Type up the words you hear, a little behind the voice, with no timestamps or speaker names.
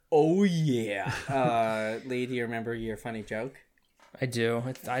Oh, yeah. Lee, do you remember your funny joke? I do.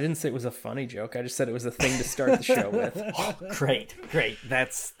 I didn't say it was a funny joke. I just said it was a thing to start the show with. Oh, great.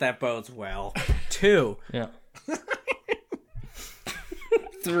 That bodes well. 2. Yeah.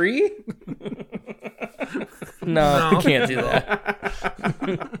 3? No, we can't do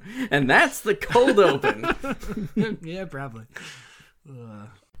that. And that's the cold open. Yeah, probably.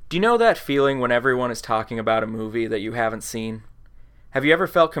 Do you know that feeling when everyone is talking about a movie that you haven't seen? Have you ever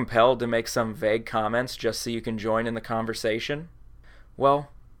felt compelled to make some vague comments just so you can join in the conversation? Well,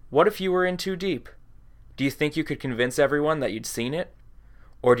 what if you were in too deep? Do you think you could convince everyone that you'd seen it?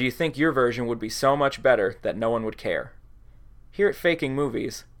 Or do you think your version would be so much better that no one would care? Here at Faking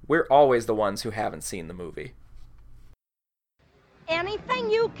Movies, we're always the ones who haven't seen the movie. Anything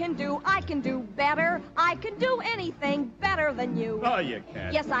you can do, I can do better. I can do anything better than you. Oh, you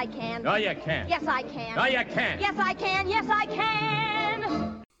can. Yes, I can. No, you can't. Yes, I can. No, you can't. Yes, I can. Yes, I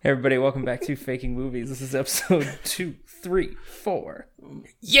can. Hey everybody, welcome back to Faking Movies. This is episode 2, 3, 4.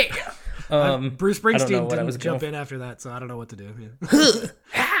 Yeah! Bruce I don't know Springsteen what I was didn't jump going in after that, so I don't know what to do.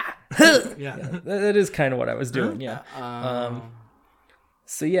 Yeah. that is kind of what I was doing, yeah.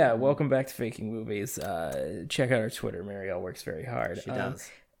 So yeah, welcome back to Faking Movies. Check out our Twitter. Marielle works very hard. She does.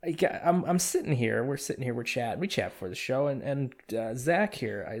 I'm sitting here. We're sitting here. We're chatting. We chat before the show, and Zach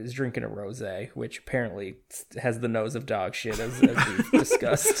here is drinking a rosé, which apparently has the nose of dog shit, as we've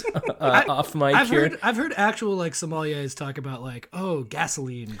discussed off mic here. I've heard actual like sommeliers talk about like, oh,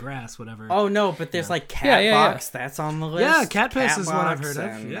 gasoline, grass, whatever. Oh, no, but there's like Cat Box. That's on the list. Yeah, Cat Piss is what I've heard of.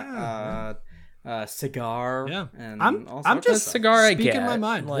 And, Yeah. Cigar. Yeah, And I'm just cigar I speaking get, my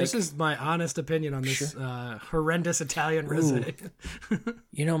mind. like- This is my honest opinion on this horrendous Italian rosé.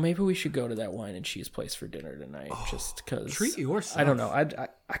 You know, maybe we should go to that wine and cheese place for dinner tonight, just because. Treat yourself. I don't know.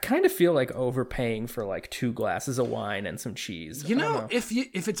 I kind of feel like overpaying for like 2 glasses of wine and some cheese. You I don't know,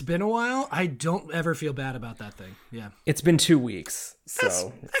 if it's been a while, I don't ever feel bad about that thing. Yeah, it's been 2 weeks,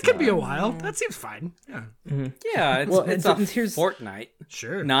 so that could be a while. That seems fine. Yeah, Yeah, it's here's- Fortnite,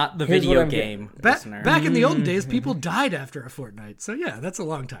 sure. not the Here's what video I'm game. listener. Back in the olden days, people died after a fortnight. So yeah, that's a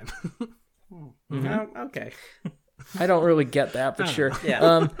long time. Oh, okay. I don't really get that, but sure.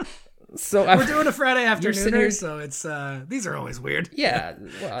 Yeah. So We're doing a Friday sitting here- afternoon, so it's these are always weird. Yeah,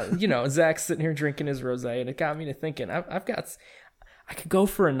 well, you know, Zach's sitting here drinking his rosé, and it got me to thinking. I could go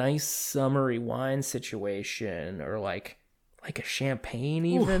for a nice summery wine situation, or like a champagne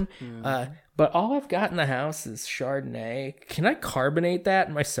even. But all I've got in the house is Chardonnay. Can I carbonate that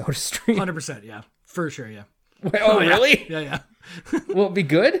in my Soda Stream? 100%, yeah, for sure, yeah. Oh, really? Yeah. Will it be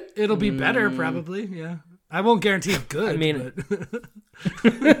good? It'll be better, probably. Yeah, I won't guarantee good. I mean-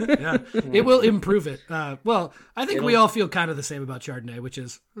 but yeah, it will improve it. Well, I think we all feel kind of the same about Chardonnay, which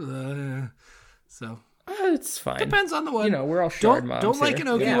is so. It's fine. Depends on the one. You know, we're all Chard moms Don't like here.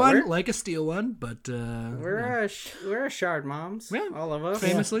 an oaky Yeah, one, we're- like a steel one, but We're a shard moms. Yeah, all of us.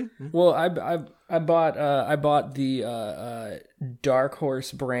 famously. Well, I bought the Dark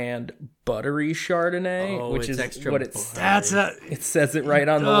Horse brand buttery Chardonnay, Oh, which it's is extra what it's. That's a. It says it right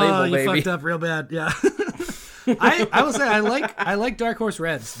on the Oh, label, you baby. fucked up real bad. Yeah. I will say I like Dark Horse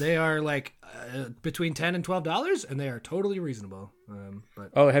Reds. They are like between $10 and $12, and they are totally reasonable.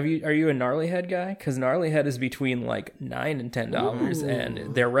 But Oh, are you a Gnarly Head guy? Because Gnarly Head is between like $9 and $10,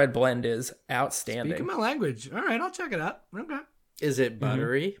 and their red blend is outstanding. speaking my language. All right, I'll check it out. Okay. Is it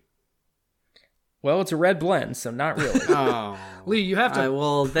buttery? Well, it's a red blend, so not really. Oh, Lee, you have to.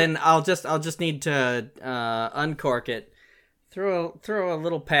 well, then I'll just need to uncork it, throw a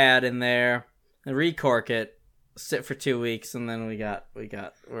little pad in there, and recork it. Sit for 2 weeks, and then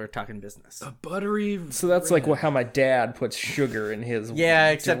we're talking business. A buttery. So that's like how my dad puts sugar in his Yeah,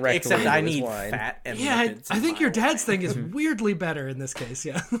 except directly into I his need wine. fat and Yeah, lipids I in think my your dad's wine. thing is weirdly better in this case.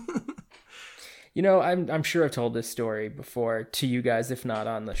 Yeah. You know, I'm sure I've told this story before to you guys, if not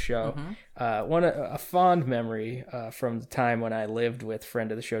on the show. A fond memory from the time when I lived with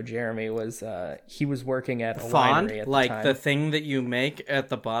friend of the show Jeremy was he was working at a Fond, winery at the like time. the thing that you make at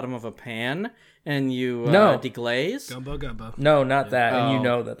the bottom of a pan and you No. deglaze. Gumbo. No, not that, and you Oh.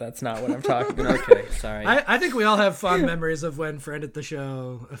 know that's not what I'm talking about. Okay, sorry. I think we all have fond memories of when a friend of the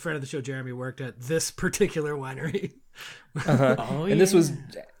show Jeremy worked at this particular winery. Oh, And this was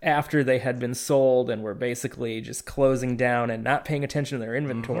after they had been sold and were basically just closing down and not paying attention to their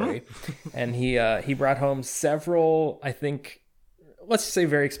inventory. And he brought home several, I think, let's just say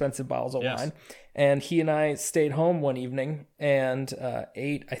very expensive bottles of wine. And he and I stayed home one evening and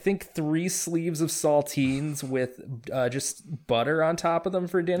ate, I think, 3 sleeves of saltines with just butter on top of them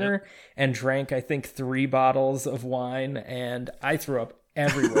for dinner, and drank, I think, 3 bottles of wine, and I threw up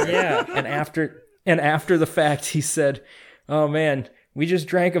everywhere. Yeah. And after the fact, he said, "Oh man, we just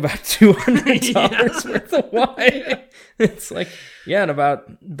drank about $200 worth of wine. It's like, yeah, and about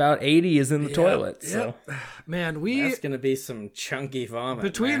 80 is in the toilet. So Man, That's gonna be some chunky vomit.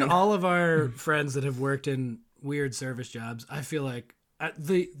 between man. all of our friends that have worked in weird service jobs, I feel like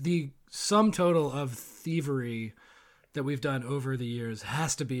the sum total of thievery that we've done over the years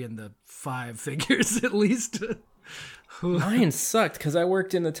has to be in the 5 figures at least. mine sucked because I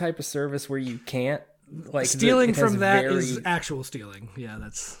worked in the type of service where you can't like Stealing it has from that very- is actual stealing. Yeah,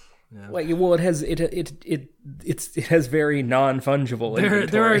 that's like well, it has very non-fungible. there are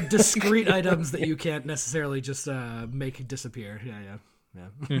inventory. discrete items that you can't necessarily just make disappear. Yeah.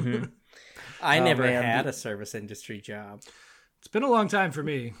 I never man. had a service industry job. It's been a long time for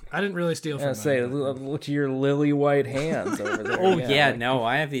me. I didn't really steal from I say, mine, but- look at your lily white hands over there. Oh yeah, like- no,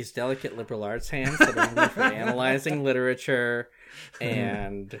 I have these delicate liberal arts hands that are only for analyzing literature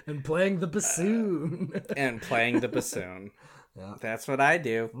and and playing the bassoon. playing the bassoon. That's what I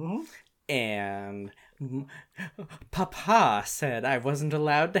do. And Papa said I wasn't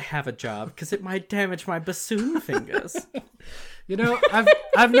allowed to have a job because it might damage my bassoon fingers. You know,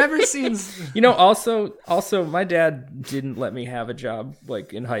 I've never seen. You know, also, my dad didn't let me have a job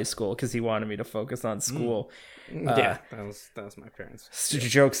like in high school because he wanted me to focus on school. Yeah, that was my parents.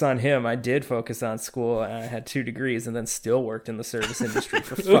 Jokes on him. I did focus on school, and I had 2 degrees, and then still worked in the service industry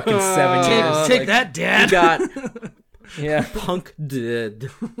for fucking 7 years. Take Like, that, Dad. Got yeah. punk did.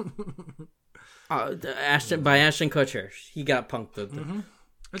 Ashton Kutcher. He got punked.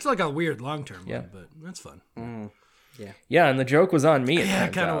 It's like a weird long-term Yeah. one, but that's fun. Yeah, and the joke was on me. Yeah, It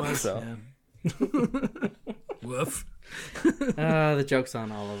it kind of turns out, was. So. Yeah. Woof. The joke's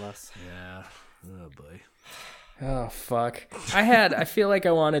on all of us. Yeah. Oh boy. Oh fuck! I feel like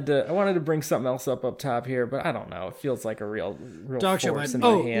I wanted to bring something else up top here, but I don't know. It feels like a real Dog shit. force in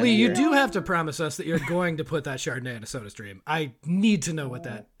Oh, my hand Lee, here. you do have to promise us that you're going to put that Chardonnay in a Soda Stream. I need to know what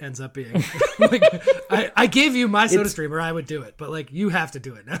that ends up being. Like, I gave you my Soda Stream, or I would do it, but like you have to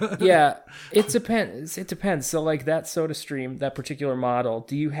do it now. Yeah, it depends. It depends. So like that Soda Stream, that particular model,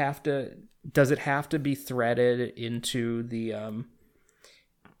 does it have to be threaded into the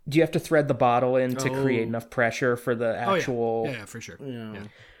do you have to thread the bottle in to create enough pressure for the Oh, actual yeah, for sure. Yeah.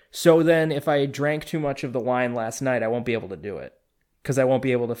 So then if I drank too much of the wine last night, I won't be able to do it because I won't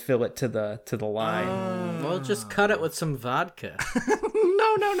be able to fill it to the line. Well, just cut it with some vodka.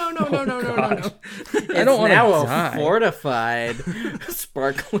 No. I don't want now to a die. fortified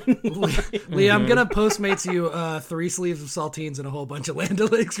sparkling wine. Lee, I'm gonna Postmates you 3 sleeves of saltines and a whole bunch of Land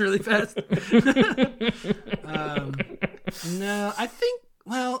O'Lakes really fast. No, I think.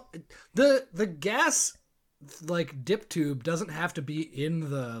 Well, the gas like dip tube doesn't have to be in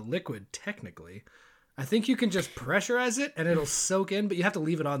the liquid technically. I think you can just pressurize it and it'll soak in, but you have to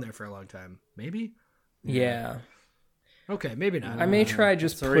leave it on there for a long time. Maybe. Yeah, Okay, maybe not. I may try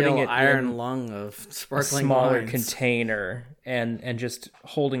just It's a putting real it iron in lung of a sparkling smaller wines. container and just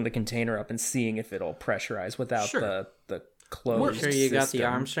holding the container up and seeing if it'll pressurize without Sure. the closed Sure, you got the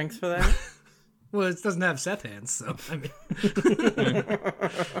system. arm strength for that. Well, it doesn't have Seth hands, so I mean,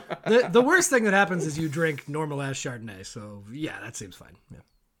 the worst thing that happens is you drink normal ass Chardonnay. So yeah, that seems fine. Yeah,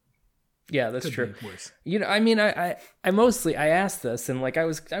 Yeah, that's could true. be worse. You know, I mean, I mostly I asked this and like I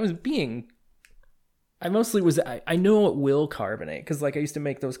know it will carbonate because like I used to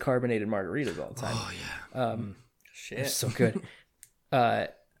make those carbonated margaritas all the time. Oh yeah. Shit. So good.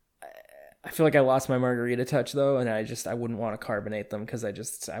 I feel like I lost my margarita touch though, and I wouldn't want to carbonate them because it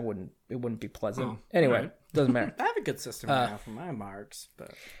wouldn't be pleasant. Oh, Anyway, alright. doesn't matter. I have a good system now for my marks,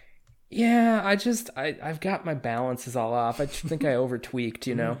 but Yeah, I've got my balances all off. I just think I over tweaked,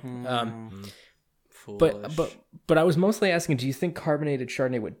 you know. foolish. But I was mostly asking, do you think carbonated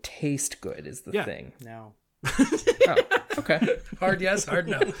Chardonnay would taste good? Is the Yeah. thing? no. Oh, okay. Hard yes, hard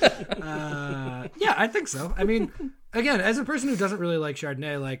no. Yeah, I think so. I mean, again, as a person who doesn't really like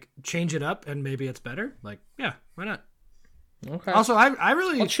Chardonnay, like change it up and maybe it's better. Like, yeah, why not? Okay. Also, I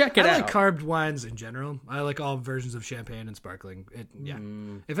really I'll check it I out. like carved wines in general. I like all versions of champagne and sparkling.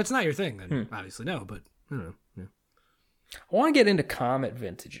 If it's not your thing, then obviously no. But I don't know. Yeah. I want to get into Comet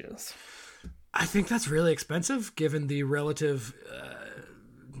vintages. I think that's really expensive given the relative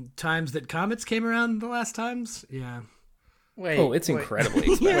times that comets came around the last times. Yeah, Wait. Oh, it's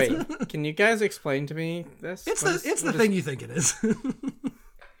incredibly expensive. Wait, can you guys explain to me this? it's What the thing you think it is.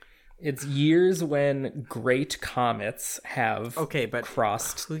 It's years when great comets have Okay, but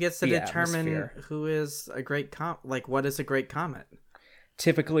crossed who gets to the determine atmosphere. who is a great Like, what is a great comet?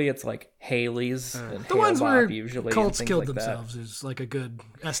 Typically, it's like Haley's and The ones where Hale-Bop usually, cults and things killed like that. themselves is like a good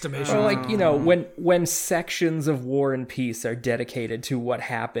estimation. Or like, you know, when sections of War and Peace are dedicated to what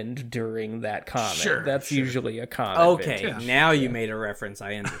happened during that comic, Sure, that's usually a comic. Okay, vintage. now you made a reference.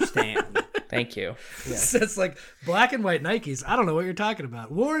 I understand. Thank you. Yeah. It's like black and white Nikes. I don't know what you're talking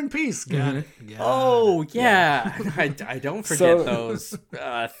about. War and Peace. Got it. Yeah. Oh yeah, I don't forget So- those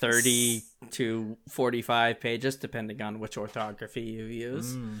 30 to 45 pages, depending on which orthography you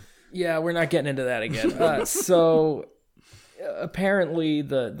use. Yeah, we're not getting into that again. So apparently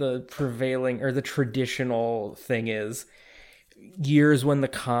the prevailing or the traditional thing is years when the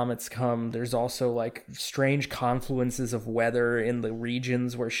comets come, there's also like strange confluences of weather in the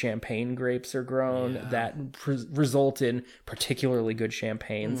regions where champagne grapes are grown that result in particularly good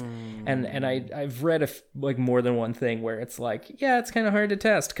champagnes. And I've read like more than one thing where it's like, yeah, it's kind of hard to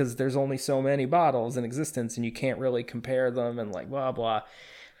test because there's only so many bottles in existence and you can't really compare them and like blah blah.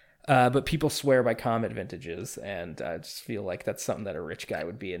 But people swear by comet vintages, and I just feel like that's something that a rich guy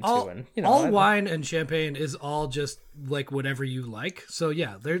would be into. And you know, all wine and champagne is all just like whatever you like. So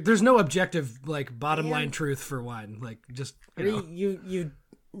yeah, there's no objective like bottom line truth for wine. Like just Lee,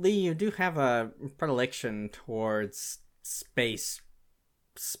 you do have a predilection towards space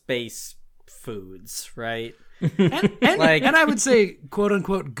foods, right? and I would say quote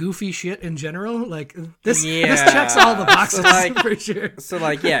unquote goofy shit in general. Like this Yeah. checks all the boxes So, like- for sure. So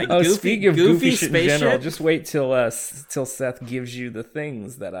like, yeah, Oh, goofy, speaking of goofy shit in space general, shit. just wait till Seth gives you the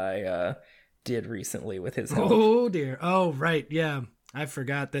things that I did recently with his help. Oh dear. Oh right. Yeah. I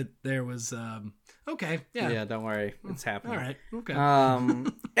forgot that there was. Okay. Yeah. Yeah, don't worry, it's happening. All right.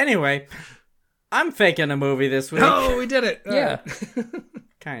 Okay. Anyway, I'm faking a movie this week. Oh, we did it. All Yeah. right.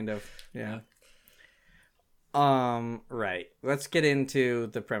 Kind of. Yeah. Right. Let's get into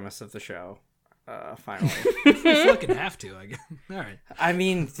the premise of the show. Finally. We fucking have to. I guess. All right. I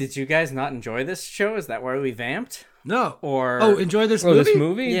mean, did you guys not enjoy this show? Is that why we vamped? No. Or enjoy this Oh, movie? this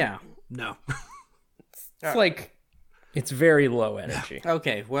movie? yeah. No. It's like, it's very low energy.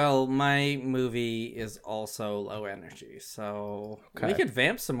 Okay, well, my movie is also low energy, so we Okay. could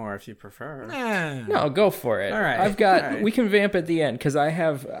vamp some more if you prefer. No, go for it. All right, I've got. all right. We can vamp at the end because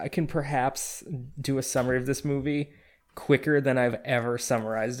I can perhaps do a summary of this movie quicker than I've ever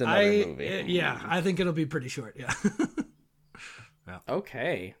summarized another movie. Yeah, I think it'll be pretty short. Yeah.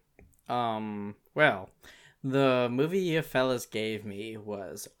 Okay. Well, the movie you fellas gave me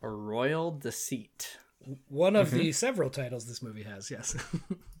was Royal Deceit. One of the several titles this movie has. Yes.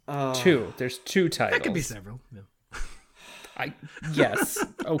 Two. There's two titles. That could be several. Yeah. Yes.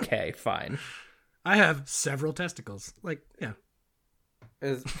 Okay. Fine. I have several testicles. Like, yeah.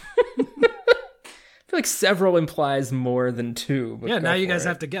 Is I feel like several implies more than two. But Yeah, go now you for guys it.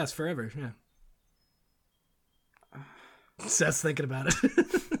 have to guess forever. Yeah. Seth's thinking about it.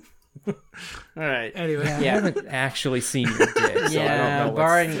 all right. Anyway. I Yeah. haven't actually seen your dick, so Yeah, I don't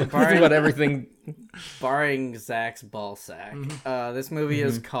know barring what everything. barring Zach's ball sack. This movie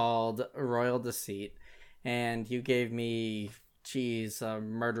is called Royal Deceit, and you gave me,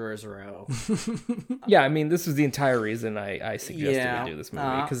 Murderer's Row. Yeah, I mean, this was the entire reason I suggested Yeah, we do this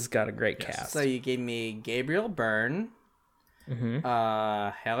movie because it's got a great cast. So you gave me Gabriel Byrne,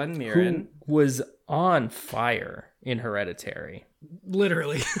 Helen Who Mirren. was on fire in Hereditary?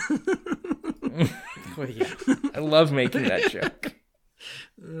 Literally. Well, yeah. I love making that joke.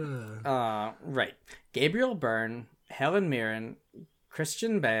 Right. Gabriel Byrne, Helen Mirren,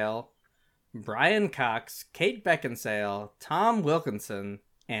 Christian Bale, Brian Cox, Kate Beckinsale, Tom Wilkinson,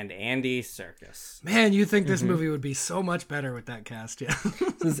 and Andy Serkis. Man, you think this movie would be so much better with that cast. Yeah.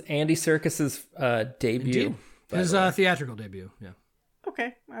 This is Andy Serkis's debut. by His the way. theatrical debut. Yeah.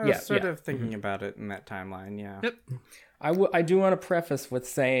 Okay. I was Yeah, sort yeah. of thinking about it in that timeline, yeah. Yep. I do want to preface with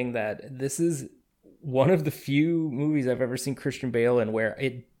saying that this is one of the few movies I've ever seen Christian Bale in where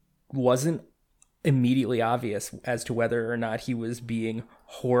it wasn't immediately obvious as to whether or not he was being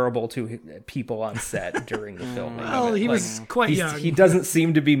horrible to people on set during the filming. of Well, it. he was quite young. He doesn't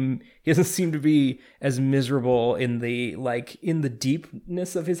seem to be as miserable in the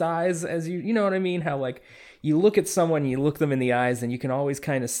deepness of his eyes as you know what I mean? How like you look at someone, you look them in the eyes, and you can always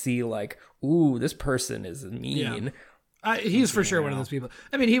kind of see like, ooh, this person is mean. Yeah. He's for sure one of those people.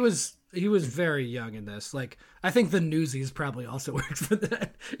 I mean, he was very young in this. Like, I think the Newsies probably also worked for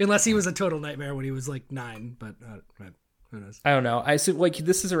that, unless he was a total nightmare when he was like 9. But who knows? I don't know. I assume like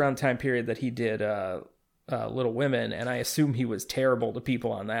this is around the time period that he did Little Women, and I assume he was terrible to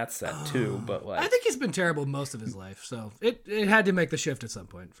people on that set too. But like, I think he's been terrible most of his life, so it had to make the shift at some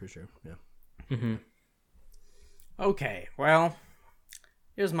point for sure. Yeah. Okay, well,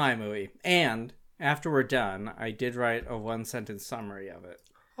 here's my movie. And after we're done, I did write a 1-sentence summary of it.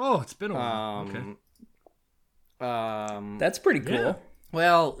 Oh, it's been a while. Okay. That's pretty cool. Yeah.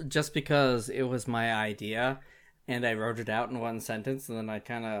 Well, just because it was my idea, and I wrote it out in 1 sentence, and then I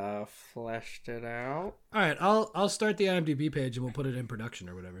kind of fleshed it out. All right, I'll start the IMDb page and we'll put it in production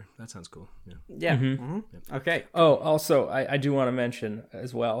or whatever. That sounds cool. Yeah. Yeah. Okay. Oh, also, I do want to mention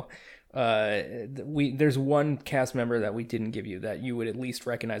as well. There's one cast member that we didn't give you that you would at least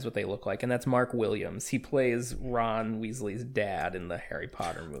recognize what they look like, and that's Mark Williams. He plays Ron Weasley's dad in the Harry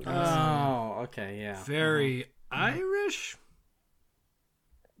Potter movies. Oh, okay, yeah. Very Irish.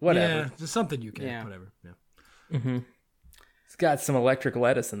 Whatever. Yeah, just something UK. Yeah. Whatever. Yeah. He's got some electric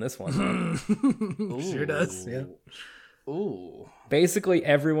lettuce in this one. Sure does. Yeah. Ooh. Basically,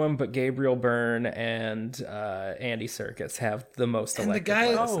 everyone but Gabriel Byrne and Andy Serkis have the most And the electric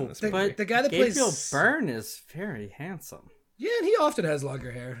guy, lettuce in this movie. But the guy that Gabriel plays Byrne is very handsome. Yeah, and he often has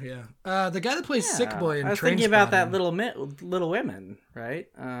longer hair. Yeah. The guy that plays Sick Boy in I was Trainspotting. thinking about that Little Women, right?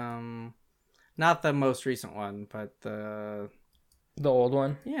 Not the most recent one, but the old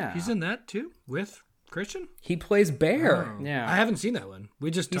one. yeah. He's in that too with Christian. He plays Bear. Yeah. I haven't seen that one.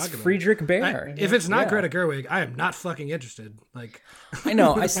 We just He's talked about Friedrich it. Bear. If it's not Yeah. Greta Gerwig, I am not fucking interested. Like, I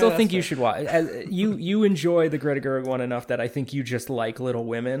know. I still think you should watch. You enjoy the Greta Gerwig one enough that I think you just like Little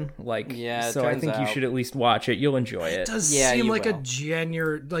Women. Like, Yeah, it so I turns think you out. should at least watch it. You'll enjoy it. it does Yeah, seem you like will.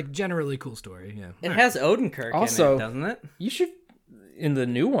 a generally cool story. Yeah. It has Odenkirk Also- in it, doesn't it? You should in the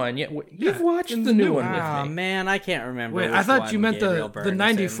new one. Yeah, you've watched in the the new new one one. with Oh me. man, I can't remember. Wait, which I thought one you meant Gabriel the Byrne is in.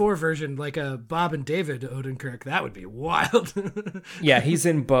 '94 version, like a Bob and David Odenkirk. That would be wild. Yeah, he's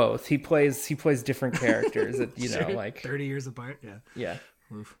in both. He plays different characters. That, like 30 years apart. Yeah. yeah.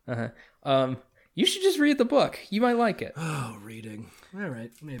 Oof. You should just read the book. You might like it. Oh, reading. All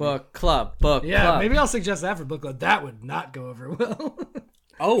right, maybe. Book club. Yeah, club. maybe I'll suggest that for book club. That would not go over well.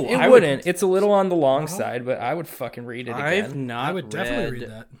 Oh, It I wouldn't. It's a little on the long side, but I would fucking read it I've again. not. I would definitely read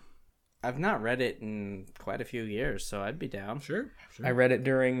that. I've not read it in quite a few years, so I'd be down. Sure. I read it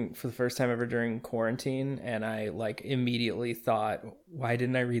for the first time ever during quarantine, and I like immediately thought, why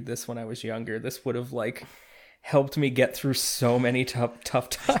didn't I read this when I was younger? This would have like helped me get through so many tough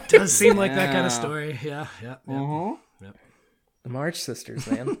times. Does seem like that kind Yeah. of story. Yeah. Mm-hmm. The March Sisters,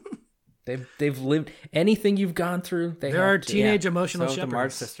 man. They've lived anything you've gone through. They There have are to. teenage emotional So the shepherds.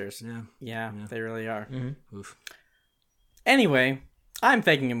 March Sisters. Yeah. Yeah, they really are. Oof. Anyway, I'm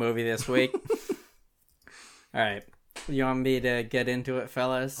picking a movie this week. All right. You want me to get into it,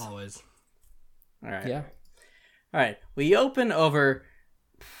 fellas? Always. All right. Yeah. All right. We open over.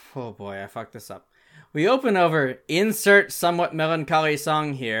 Oh boy, I fucked this up. We open over insert somewhat melancholy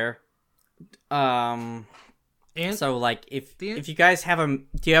song here. And So like if The- you guys have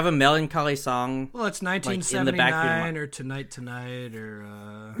do you have a melancholy song? well, it's in the back of your 1979 mi- or Tonight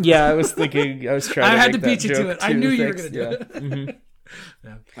or. Yeah, I was thinking. I was trying. I to had make to that beat you to joke it. I too, knew you were thanks. gonna do it. I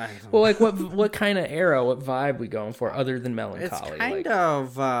don't know. Well, like what kind of era, what vibe we going for other than It's melancholy? kind like,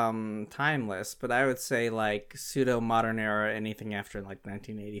 of timeless, but I would say like pseudo modern era, anything after like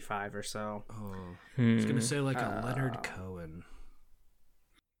 1985 or so. I was gonna say like a Leonard Cohen.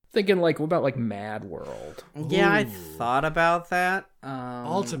 thinking like what about like Mad World? Yeah, I Ooh. thought about that.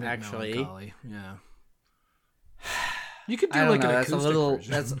 Ultimate actually. melancholy. Yeah. You could do I don't like know. an That's a acoustic little.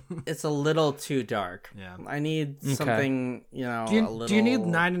 version. It's a little too dark. Yeah. I need something. You know, Do you, a little. do you need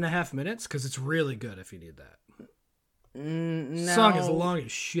 9.5 minutes? Because it's really good if you need that. No. Song is long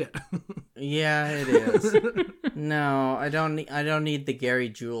as shit. Yeah, it is. No, I don't need the Gary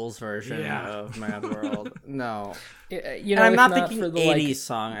Jules version Yeah. of Mad World. No. You And know, I'm if not thinking for the 80s like,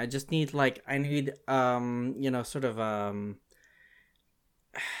 song. I just need sort of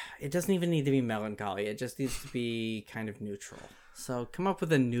it doesn't even need to be melancholy. It just needs to be kind of neutral. So come up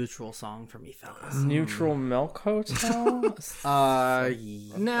with a neutral song for me, fellas. Neutral Milk Hotel,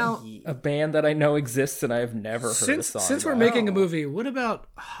 Now, a band that I know exists and I have never heard a since song. since we're by. making a movie, what about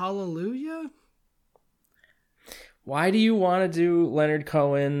Hallelujah? Why do you want to do Leonard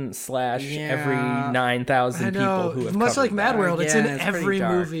Cohen / every Yeah. 9,000 I know, people who have much covered like Mad that? World, it's in Again, it's pretty every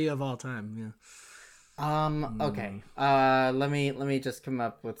dark. movie of all time. Yeah. Okay. Let me just come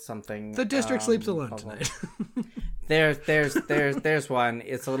up with something. The District sleeps alone hold on. tonight. There's one.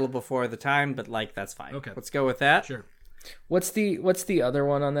 It's a little before the time, but like that's fine. Okay. Let's go with that. Sure. What's the other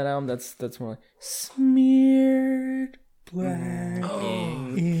one on that album? That's more like smeared black.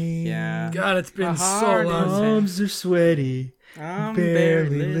 Yeah. God, it's been so heart is long. Arms are sweaty. I'm Barely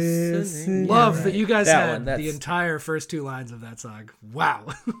barely listening. listening. Love that you guys That had one, that's- the entire first two lines of that song. Wow.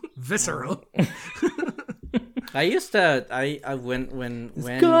 Visceral. I used to. I when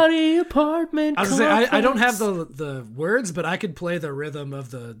Scotty apartment. I was gonna say I don't have the words, but I could play the rhythm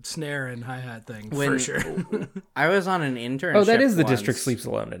of the snare and hi hat thing for sure. I was on an internship. Oh, that is the once. District Sleeps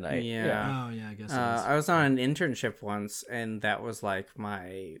Alone Tonight. Yeah. Oh yeah, I guess. I was on an internship once, and that was like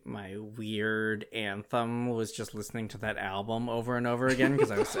my weird anthem was just listening to that album over and over again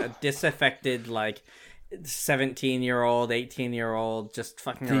because I was a disaffected 17-year-old, 18-year-old just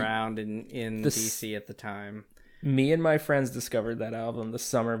fucking around in DC at the time. Me and my friends discovered that album the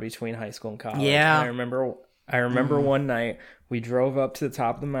summer between high school and college. Yeah. And I remember one night we drove up to the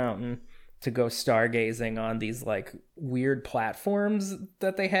top of the mountain to go stargazing on these weird platforms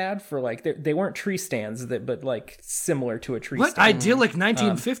that they had for they weren't tree stands but similar to a tree what stand. idyllic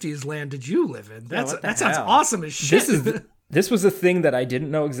 1950s land did you live in? That sounds hell? awesome as shit. This was a thing that I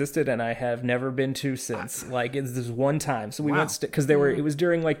didn't know existed, and I have never been to since. It's this one time, so we went because it was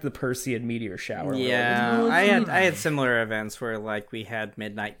during the Perseid meteor shower. Yeah, I had similar events where we had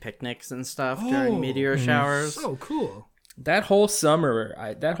midnight picnics and stuff during meteor showers. So cool. That whole summer,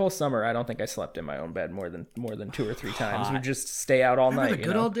 I don't think I slept in my own bed more than 2 or 3 times. We just stay out all Remember night. the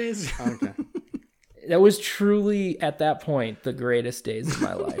good old days. Okay. That was truly at that point the greatest days of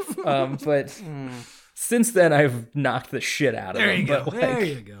my life. But since then, I've knocked the shit out of There them. you go. But, There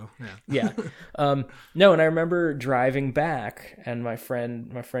you go. Yeah. yeah. No, and I remember driving back, and my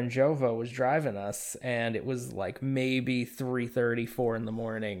friend Jovo was driving us, and it was maybe 3:30, 4 in the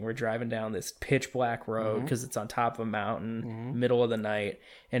morning. We're driving down this pitch black road because it's on top of a mountain, middle of the night,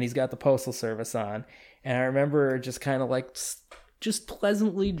 and he's got the Postal Service on. And I remember just kind of just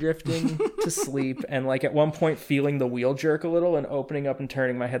pleasantly drifting to sleep, and at one point feeling the wheel jerk a little and opening up and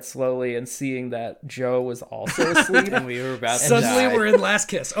turning my head slowly and seeing that Joe was also asleep. And we were about to Suddenly die. we're in Last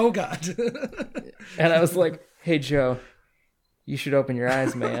Kiss. Oh God. And I was like, "Hey Joe, you should open your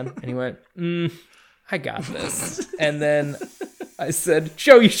eyes, man." And he went, "I got this." And then I said,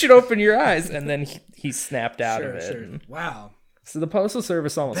 "Joe, you should open your eyes." And then he snapped out of it. Sure. And Wow. so the Postal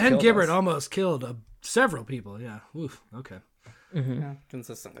Service almost Ben killed Gibbard us. almost killed several people. Yeah. Oof. Okay. Yeah,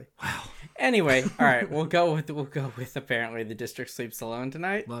 consistently. Wow. Anyway, all right, we'll go with apparently the District Sleeps Alone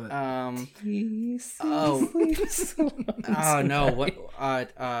Tonight. Love it. Oh no, what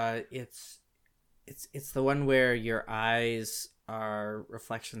it's the one where your eyes are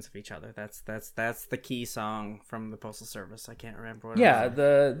reflections of each other. That's the key song from the Postal Service. I can't remember what Yeah, it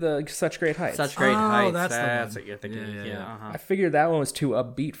was. the Such Great Heights. Such Great Heights. that's the one. what you're thinking. Yeah. Uh-huh. I figured that one was too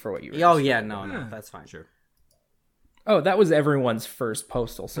upbeat for what you were Oh saying. yeah, no, that's fine. Sure. Oh, that was everyone's first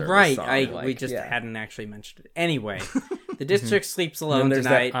Postal Service Right, song. we just hadn't actually mentioned it. Anyway, the District Sleeps Alone And there's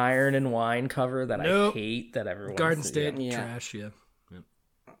Tonight. that Iron and Wine cover that Nope. I hate that everyone Garden State Yeah. trash. Yeah.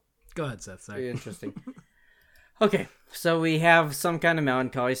 Go ahead, Seth. Sorry. Interesting. Okay, so we have some kind of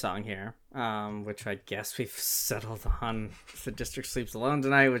melancholy song here, which I guess we've settled on. The District Sleeps Alone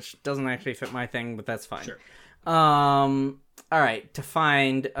Tonight, which doesn't actually fit my thing, but that's fine. Sure. All right, to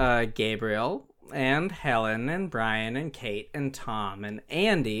find Gabriel and Helen and Brian and Kate and Tom and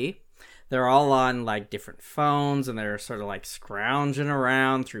Andy, they're all on different phones, and they're sort of scrounging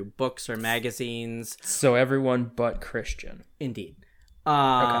around through books or magazines. So everyone but Christian. Indeed.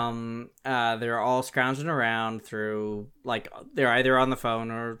 They're all scrounging around through they're either on the phone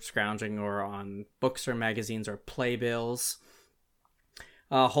or scrounging or on books or magazines or playbills.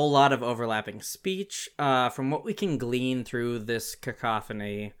 A whole lot of overlapping speech. From what we can glean through this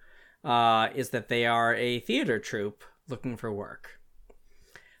cacophony, is that they are a theater troupe looking for work.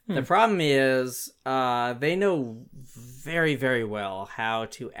 The problem is they know very, very well how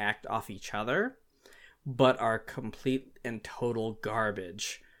to act off each other, but are complete and total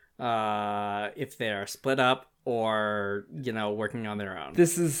garbage if they are split up or working on their own.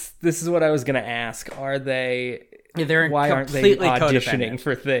 This is what I was gonna ask. Are they? They're Why aren't they completely auditioning codependent.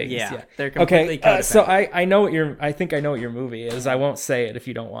 for things? Yeah, they're completely okay. codependent. So I know what I think I know what your movie is. I won't say it if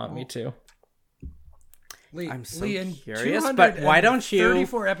you don't want me to. Lee, I'm so in curious, but why don't you-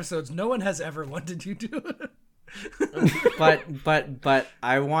 34 episodes. No one has ever wanted you to. but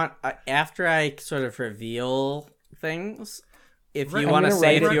I want after I sort of reveal things, if you Right. want to I'm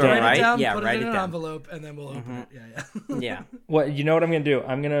say gonna if you were write it right, down, yeah, put write it it in an down. envelope, and then we'll open it. Yeah. Yeah. What you know what I'm gonna do?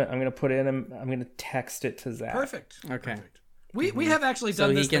 I'm gonna put in. I'm gonna text it to Zach. Perfect. Okay. Perfect. We have actually So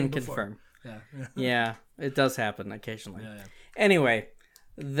done he this can thing before. confirm. Yeah. Yeah, it does happen occasionally. Yeah. Anyway,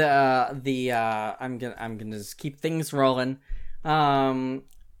 I'm gonna just keep things rolling.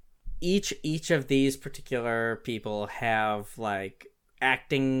 Each of these particular people have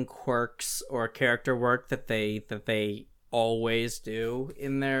acting quirks or character work that they always do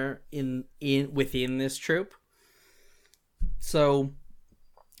within this troupe. So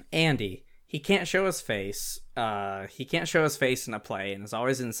Andy, he can't show his face. He can't show his face in a play and is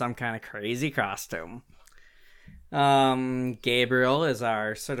always in some kind of crazy costume. Gabriel is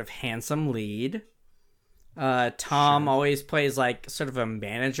our sort of handsome lead. Tom always plays like sort of a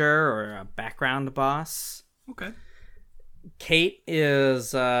manager or a background boss. Okay. Kate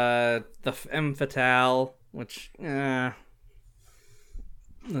is the femme fatale, which that's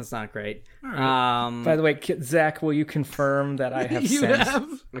not great. By the way, Zach, will you confirm that I have You sent? have?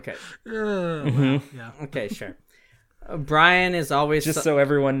 Okay. Wow. Yeah. Okay, sure. Brian is always Just so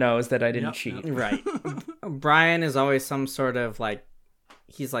everyone knows that I didn't cheat. right. Brian is always some sort of like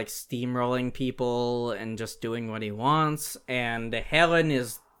he's like steamrolling people and just doing what he wants. And Helen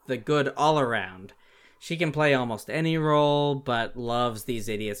is the good all around. She can play almost any role, but loves these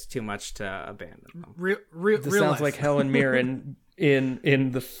idiots too much to abandon them. This Real sounds life. like Helen Mirren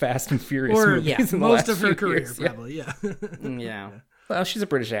in the Fast and Furious or movies. yeah, in the most last of her few career, years. probably. Yeah. Yeah. Well, she's a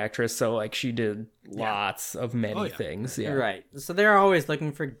British actress, so like she did lots of many things. Yeah. Right. So they're always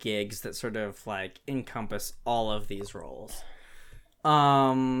looking for gigs that sort of like encompass all of these roles.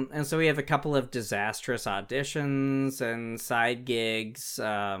 And so we have a couple of disastrous auditions and side gigs.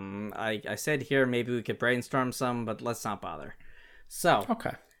 I said here maybe we could brainstorm some, but let's not bother. So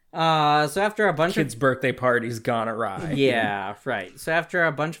Okay. so after a bunch Kids' birthday party's gone awry. yeah, right. So after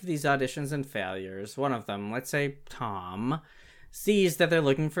a bunch of these auditions and failures, one of them, let's say Tom, sees that they're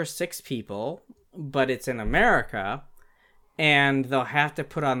looking for 6 people, but it's in America, and they'll have to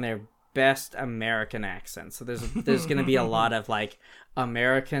put on their best American accent. So there's going to be a lot of like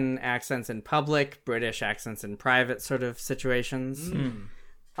American accents in public, British accents in private sort of situations.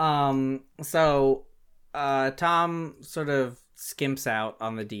 So Tom sort of skimps out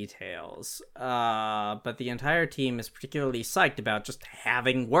on the details, but the entire team is particularly psyched about just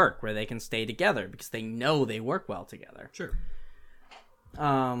having work where they can stay together because they know they work well together. Sure.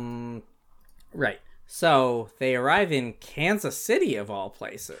 Right. So they arrive in Kansas City of all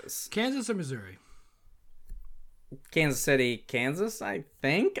places. Kansas or Missouri? Kansas City, Kansas, I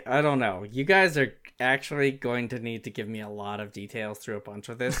think. I don't know. You guys are actually going to need to give me a lot of details through a bunch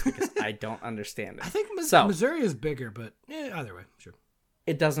of this because I don't understand it. I think So- Missouri is bigger, but either way, sure.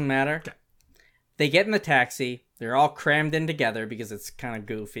 It doesn't matter. Okay. They get in the taxi. They're all crammed in together because it's kind of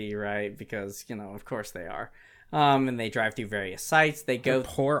goofy, right? Because, of course they are. And they drive through various sites. They go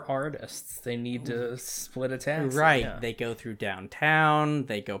Poor artists. They need to split a taxi. right. Yeah. They go through downtown.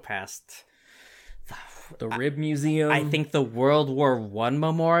 They go past The Rib Museum. I think the World War One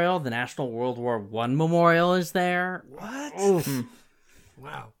memorial, the National World War One memorial is there. What?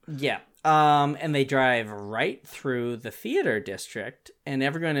 Wow. Yeah. And they drive right through the theater district, and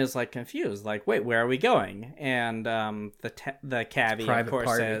everyone is like confused, like, "Wait, where are we going?" And the cabbie, Private of course,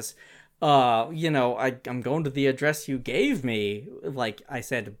 party. says, I'm going to the address you gave me." Like I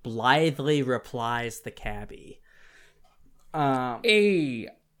said, blithely replies the cabbie. Hey,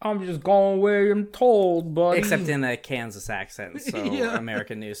 I'm just going where I'm told, buddy. Except in a Kansas accent, so Yeah.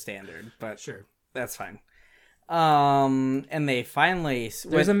 American News Standard, but Sure. that's fine. And they finally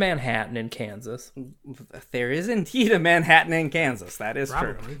There's a Manhattan in Kansas. there is indeed a Manhattan in Kansas. That is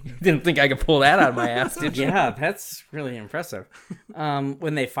true. Probably. Didn't think I could pull that out of my ass, did you? Yeah, that's really impressive.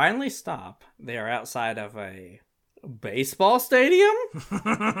 When they finally stop, they are outside of a baseball stadium.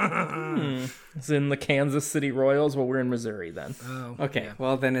 It's in the Kansas City Royals. Well, we're in Missouri then. Oh. Okay,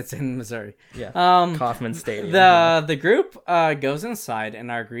 well then it's in Missouri. Yeah. Um, Kauffman Stadium. The group goes inside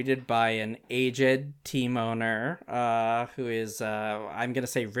and are greeted by an aged team owner who is I'm gonna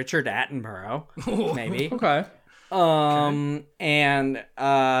say Richard Attenborough, maybe. Okay. And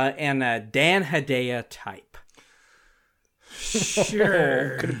a Dan Hedaya type.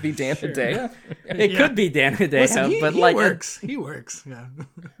 Sure. Could it be Dan Hedaya? It could be Dan Hedaya, Listen, but he like works. He works. Yeah.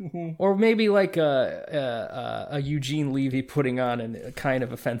 Or maybe like a Eugene Levy putting on a kind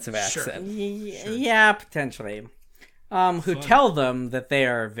of offensive accent. Yeah, potentially. Who tell them that they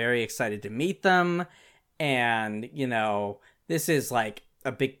are very excited to meet them, and this is like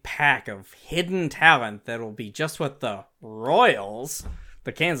a big pack of hidden talent that will be just what the Royals,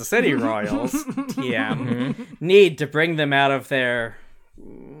 the Kansas City Royals, TM, need to bring them out of their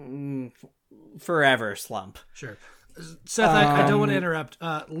forever slump. Sure. Seth, I don't want to interrupt.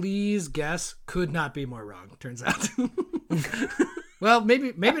 Lee's guess could not be more wrong, turns out. Well,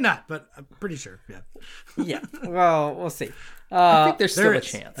 maybe not, but I'm pretty sure. Yeah. Yeah, well, we'll see. I think there's still there a is.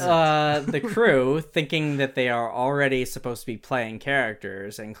 chance. The crew, thinking that they are already supposed to be playing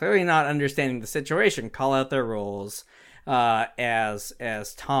characters and clearly not understanding the situation, call out their roles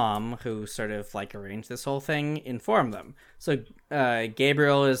as Tom, who sort of like arranged this whole thing, inform them. So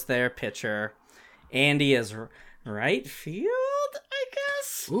Gabriel is their pitcher. Andy is right field, I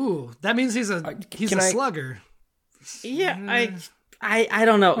guess. Ooh, that means he's a can I- slugger. Yeah, I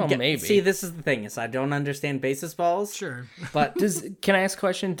don't know. Oh, maybe. See, this is the thing is I don't understand baseballs. Sure. But Can I ask a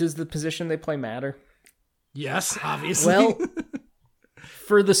question? Does the position they play matter? Yes, obviously. well,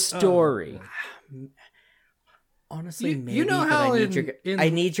 For the story. honestly, You- maybe. you know but how I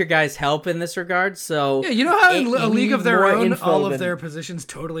need your guys' help in this regard. So yeah, you know how in it- A League of Their more Own, info all of than- their positions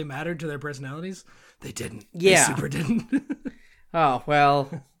totally mattered to their personalities? They didn't. Yeah. They super didn't. Oh,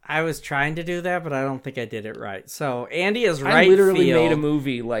 well, I was trying to do that, but I don't think I did it right. So Andy is right I literally field. made a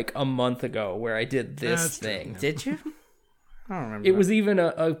movie like a month ago where I did this That's true, thing. Did you? I don't remember. It was even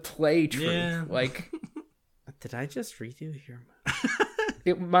a play truth. Yeah. Like Did I just redo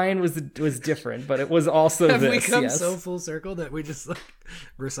your... mine was different, but it was also Have this. we come yes. so full circle that we just like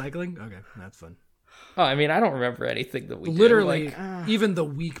recycling? Okay, that's fun. Oh, I mean, I don't remember anything that we Literally, did. Like, even the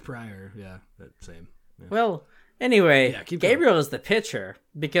week prior. Yeah, that same. Yeah. Well, anyway, Yeah, keep going. Gabriel is the pitcher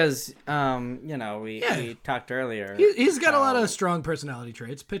because, we talked earlier. He's got a lot of strong personality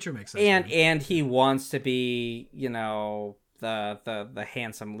traits. Pitcher makes sense. And he wants to be, the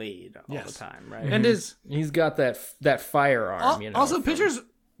handsome lead all Yes. the time, right? and is he's got that firearm. also from, pitchers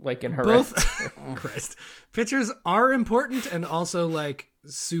like in both. Hereditary. Christ, pitchers are important and also like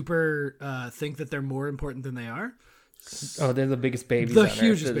super think that they're more important than they are. Oh, they're the biggest babies. The on Earth.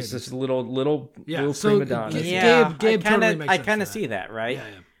 hugest They're babies. just little Yeah, so prima donnas. Gabe- Yeah, Gabe I totally kinda, makes I sense kind of for see that, right?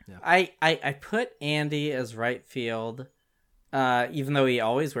 Yeah. I put Andy as right field, even though he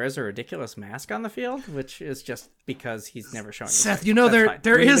always wears a ridiculous mask on the field, which is just because he's never showing his Seth, face. you know That's there fine.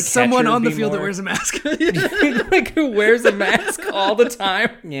 there Wouldn't is the someone catcher on the be field that more- wears a mask. Like who wears a mask all the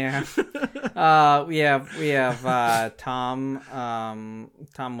time? Yeah. We have Tom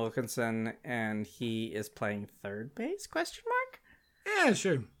Wilkinson, and he is playing third base? Question mark. Yeah,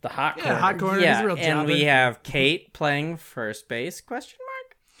 sure. The hot Yeah, corner. hot corner. He's Yeah, a real and we jobber. have Kate playing first base? Question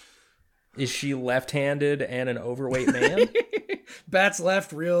mark. Is she left-handed and an overweight man? Bats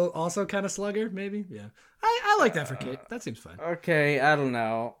left, real, also kind of slugger, maybe. Yeah, I like that for Kate. That seems fine. Okay, I don't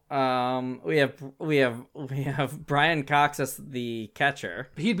know. We have Brian Cox as the catcher.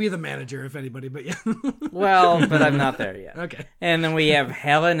 He'd be the manager if anybody, but yeah. Well, but I'm not there yet. Okay. And then we have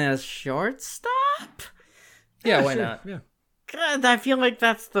Helen as shortstop. Yeah, why Sure, not? Yeah. God, I feel like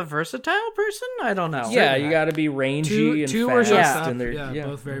that's the versatile person. I don't know. Yeah, you got to be rangy and Two were fast, shortstop. and they're Yeah,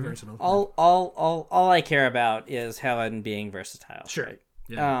 both very versatile. All I care about is Helen being versatile. Sure. right?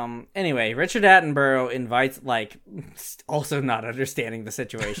 Yeah. Anyway, Richard Attenborough invites, also not understanding the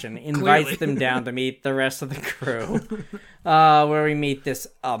situation, invites them down to meet the rest of the crew, where we meet this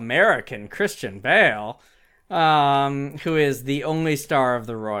American Christian Bale, who is the only star of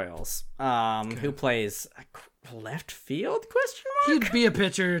the Royals, who plays left field? Question mark. He'd be a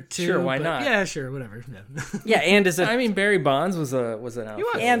pitcher too. Sure, why but- not? Yeah, sure, whatever. Yeah. Yeah, and is I mean, Barry Bonds was an outfielder.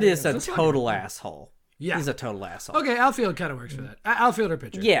 and is a That's fine. total asshole. Yeah. He's a total asshole. Okay, outfield kind of works for that. Outfielder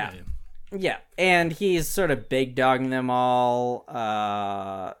pitcher. Yeah. Yeah, and he's sort of big dogging them all.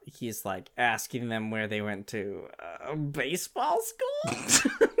 He's like asking them where they went to baseball school.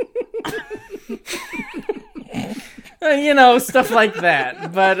 Stuff like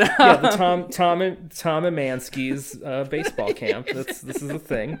that. But Yeah, the Tom Amansky's baseball camp. This is a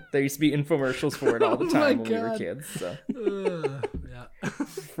thing. There used to be infomercials for it all the my time when we were God. kids. So. Yeah.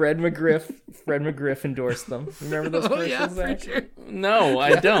 Fred McGriff endorsed them. Remember those Oh yeah, commercials? for Zach? sure. no,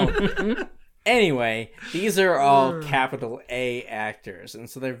 I don't. Anyway, these are all capital A actors, and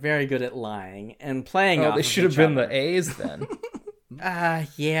so they're very good at lying and playing. Oh, off they of should have each been other. the A's then.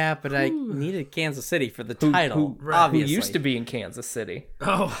 Yeah, but I needed Kansas City for the title. Who obviously, used to be in Kansas City.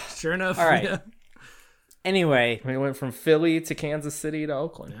 Oh, sure enough. All right. Yeah. Anyway, We went from Philly to Kansas City to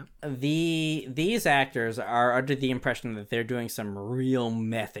Oakland. these actors are under the impression that they're doing some real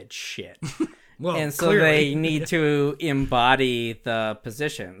method shit. Well, And so clearly. they need to embody the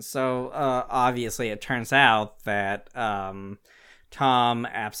position. So obviously, it turns out that Tom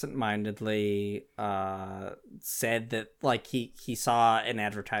absentmindedly said that he saw an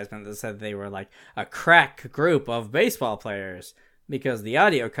advertisement that said they were like a crack group of baseball players. Because the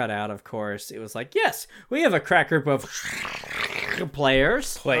audio cut out, of course, it was like, yes, we have a crack group of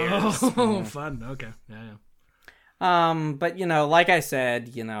players. Oh, fun. Okay. Yeah. But like I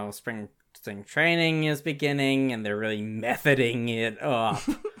said, spring training is beginning, and they're really methoding it up.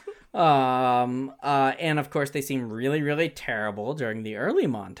 And of course, they seem really, really terrible during the early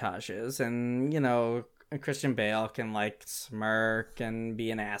montages, and Christian Bale can like smirk and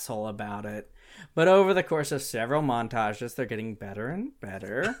be an asshole about it. But over the course of several montages, they're getting better and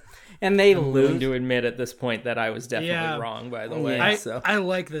better, and they I'm willing lose. to admit at this point that I was definitely Yeah. wrong. By the way, I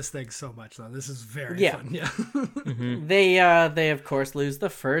like this thing so much though. This is very Yeah. fun. Yeah. They of course lose the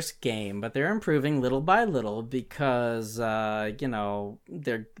first game, but they're improving little by little because they're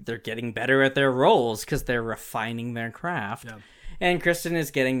getting better at their roles because they're refining their craft. Yeah. And Kristen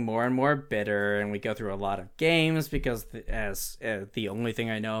is getting more and more bitter, and we go through a lot of games because the only thing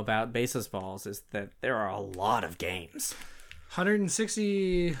I know about Baseballs is that there are a lot of games.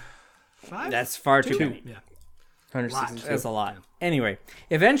 165. That's far too many. Yeah. 162. That's a lot. Anyway,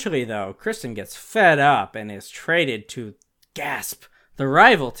 eventually, though, Kristen gets fed up and is traded to Gasp, the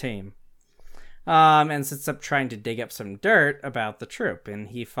rival team, and sits up trying to dig up some dirt about the troop. And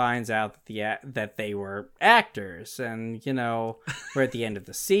he finds out that they were actors, and we're at the end of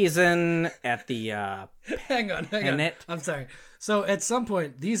the season at the Hang on. I'm sorry. So at some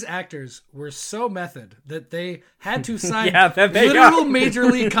point, these actors were so method that they had to sign Yeah, that they literal are. major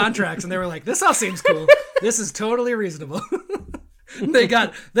league contracts, and they were like, "This all seems cool. This is totally reasonable." They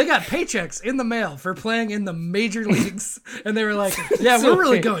got paychecks in the mail for playing in the major leagues, and they were like, "Yeah, we're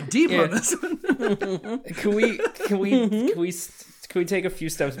really going deep on this one." Can we take a few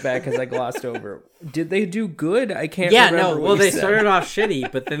steps back because I glossed over? Did they do good? I can't. Yeah, remember no. what Well, you they said. started off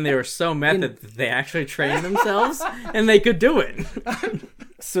shitty, but then they were so method that they actually trained themselves, and they could do it.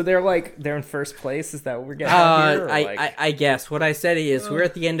 So they're in first place. Is that what we're getting at here? Or I guess what I said is we're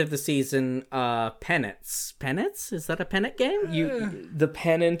at the end of the season. Pennants. Is that a pennant game? the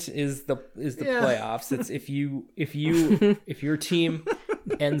pennant is the playoffs. It's if your team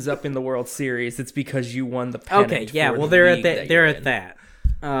ends up in the World Series, it's because you won the pennant. Okay, yeah. for Well, the they're league at that they're you're at in. that.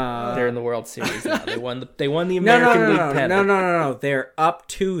 They're in the World Series now. They won the No, American League pennant. No. They're up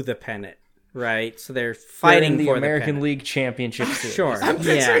to the pennant, right? So they're They're fighting in the for American the League Championship Series. Sure. I'm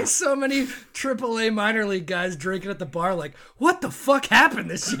picturing Yeah. so many AAA minor league guys drinking at the bar, like, "What the fuck happened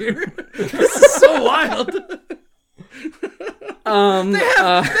this year? This is so wild." They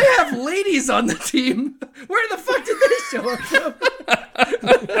have ladies on the team. Where the fuck did they show up from?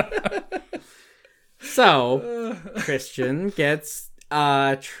 So Christian gets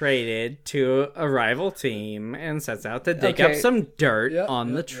traded to a rival team and sets out to dig up Okay. some dirt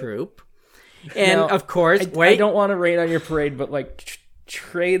on the troop. And Now, of course, I don't want to rain on your parade, but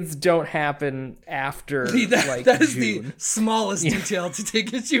trades don't happen after That is June. the smallest detail to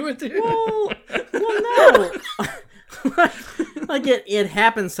take issue with here. Well, no. Like it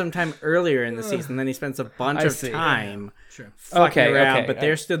happens sometime earlier in the season. Then he spends a bunch I of see. time Sure. fucking Okay, around, okay. but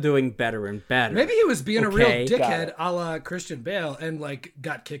they're still doing better and better. Maybe he was being a real Okay, got dickhead, it. a la Christian Bale, and like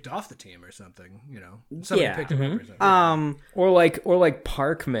got kicked off the team or something. Somebody Yeah. picked him up or something. Or like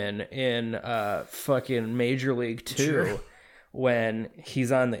Parkman in fucking Major League 2 when he's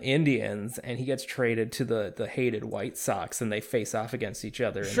on the Indians and he gets traded to the hated White Sox and they face off against each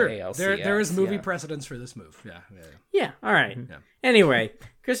other Sure, in the ALCS. there is movie yeah. precedence for this move. Yeah. Yeah, all right. Anyway,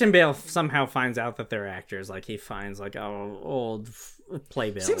 Christian Bale somehow finds out that they're actors. Like he finds old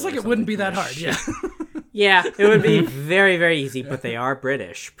playbill. Seems like or it wouldn't be something. that hard. Yeah. Yeah, it would be very, very easy, but they are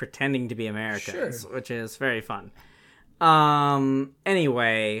British, pretending to be Americans, which is very fun.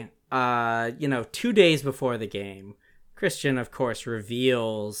 Anyway, 2 days before the game, Christian, of course,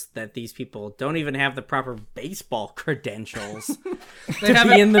 reveals that these people don't even have the proper baseball credentials to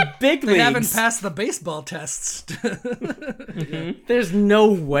be in the big They haven't leagues. passed the baseball tests. There's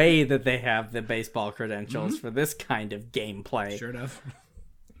no way that they have the baseball credentials for this kind of gameplay. Sure enough.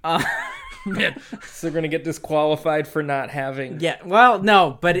 So they're going to get disqualified for not having Yeah, well,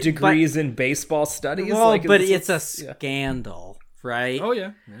 no, but degrees in baseball studies. Well, like, but is it's a this- yeah. scandal, right? Oh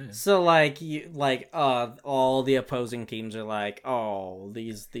yeah. So all the opposing teams are like, oh,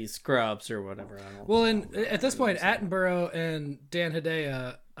 these scrubs or whatever. I don't Well, and at this point, Attenborough and Dan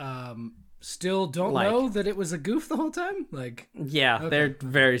Hedaya still don't know that it was a goof the whole time. Like, yeah, they're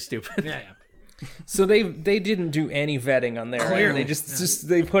very stupid. yeah. So they didn't do any vetting on their end. Clearly. They just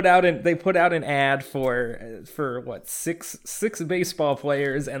they put out an ad for what six baseball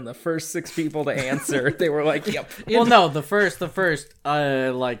players, and the first 6 people to answer they were like, yep. Well, no, the first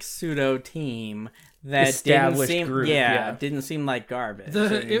pseudo team that Established didn't seem, group, yeah. didn't seem like garbage.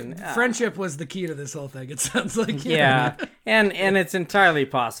 And, Friendship was the key to this whole thing. It sounds like. yeah, and it's entirely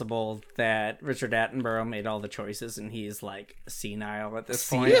possible that Richard Attenborough made all the choices, and he's like senile at this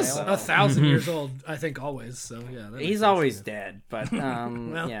point. He is 1,000 years old, I think, always. So yeah, that makes He's sense. always dead, but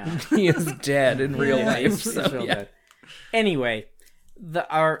yeah. He is dead in real Yeah, life. he's So, real yeah. dead. Anyway,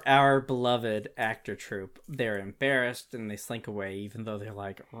 our beloved actor troupe, they're embarrassed and they slink away, even though they're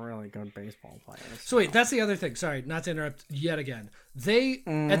like really good baseball players. So wait, that's the other thing. Sorry, not to interrupt yet again. They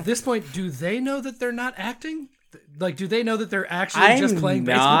at this point, do they know that they're not acting? Like, do they know that they're actually just playing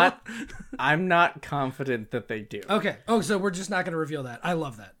baseball? I'm not confident that they do. Okay. Oh, so we're just not going to reveal that. I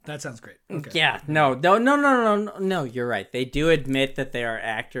love that. That sounds great. Okay. Yeah, no. You're right. They do admit that they are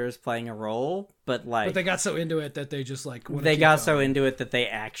actors playing a role, but But they got so into it that they just like wanna they keep got going. so into it that they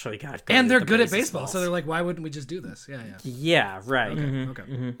actually got good and they're the good at bases baseball, balls. so they're like, why wouldn't we just do this? Yeah, yeah. Yeah, right.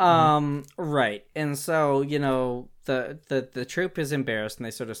 Okay. Right. And so, the troop is embarrassed and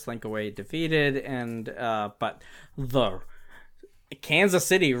they sort of slink away defeated, and but the Kansas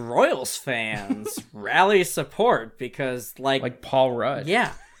City Royals fans rally support because Like Paul Rudd.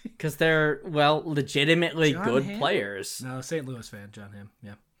 yeah, because they're legitimately John good Hamm? players. No, St. Louis fan, John Hamm.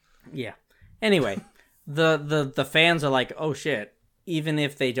 Yeah. Yeah. Anyway, the fans are like, oh shit, even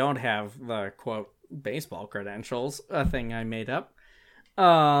if they don't have the quote baseball credentials, a thing I made up,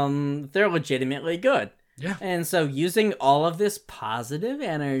 they're legitimately good. Yeah. And so using all of this positive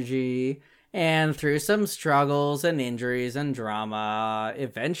energy and through some struggles and injuries and drama,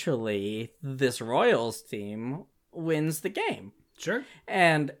 eventually this Royals team wins the game. Sure.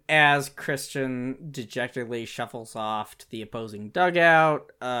 And as Christian dejectedly shuffles off to the opposing dugout,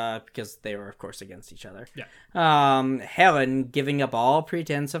 because they were, of course, against each other, Helen, giving up all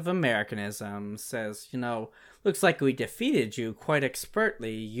pretense of Americanism, says, looks like we defeated you quite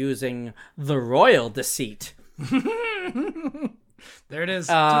expertly using the royal deceit. There it is.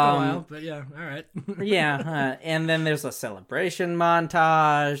 Took a while, but yeah, all right. And then there's a celebration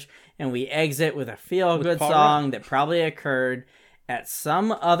montage, and we exit with a feel-good Paul song that probably occurred at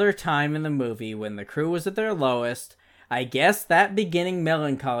some other time in the movie when the crew was at their lowest. I guess that beginning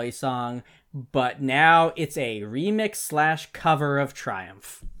melancholy song, but now it's a remix / cover of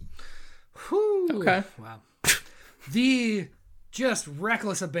Triumph. Whew. Okay. Wow. The just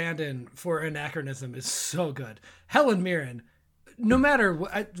reckless abandon for anachronism is so good. Helen Mirren, no matter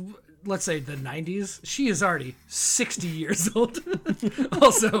what, let's say the 90s, she is already 60 years old.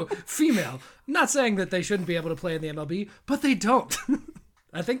 Also, female. I'm not saying that they shouldn't be able to play in the MLB, but they don't.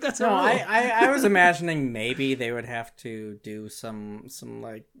 I think that's No, how I was imagining maybe they would have to do some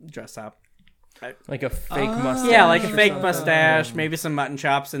like dress up. Like a fake mustache. Yeah, like a or fake something. mustache, maybe some mutton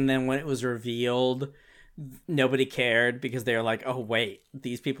chops, and then when it was revealed, nobody cared because they were like, "Oh wait,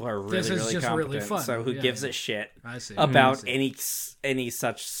 these people are really, This is really just really competent." fun. So who Yeah, gives yeah. a shit I see. about I see. any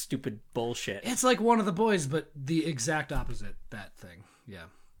such stupid bullshit? It's like One of the Boys, but the exact opposite, that thing. Yeah.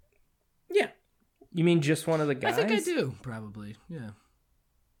 Yeah, You mean just one of the guys? I think I do, probably. Yeah.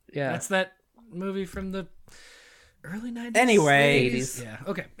 Yeah. That's that movie from the early 90s? Anyway. 80s? Yeah.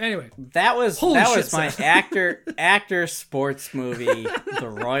 Okay. Anyway. that was Holy shit, my Seth. actor sports movie, The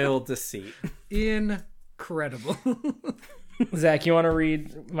Royal Deceit. Incredible. Zach, you want to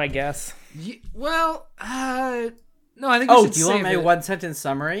read my guess? No, I think we Oh, should do you want save my it. one sentence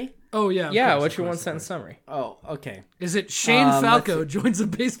summary? Oh, yeah. of Yeah, course, what's of your course, one of sentence course. summary? Oh, okay. Is it Shane let's Falco joins a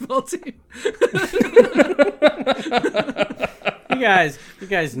baseball team? You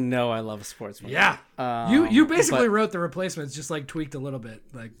guys know I love sports movies. Yeah. You basically but- wrote The Replacements, just like tweaked a little bit.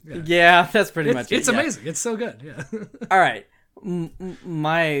 Like, yeah. Yeah, that's pretty much it. It's yeah. amazing. It's so good. Yeah. All right.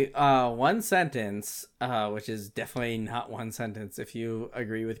 My one sentence, which is definitely not one sentence if you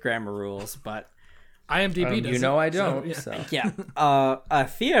agree with grammar rules, but IMDb does You know it, I don't. so, So, yeah. yeah, a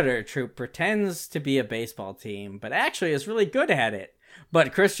theater troupe pretends to be a baseball team, but actually is really good at it.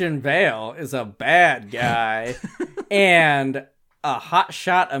 But Christian Bale is a bad guy and a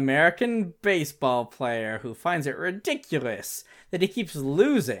hotshot American baseball player who finds it ridiculous that he keeps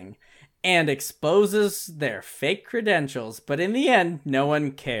losing and exposes their fake credentials, but in the end, no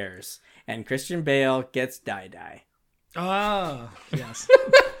one cares. And Christian Bale gets die-die. Ah, yes.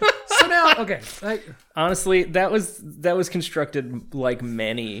 So now, okay. honestly, that was constructed like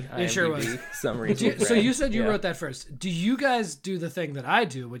many IMDb It sure was. summaries. So you said you Yeah. wrote that first. Do you guys do the thing that I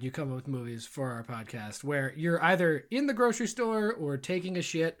do when you come up with movies for our podcast, where you're either in the grocery store or taking a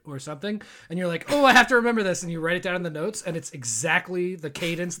shit or something, and you're like, "Oh, I have to remember this," and you write it down in the notes, and it's exactly the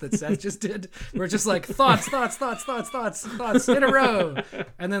cadence that Seth just did. We're just like thoughts in a row,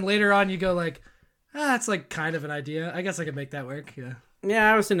 and then later on you go like, "That's like kind of an idea. I guess I could make that work." Yeah.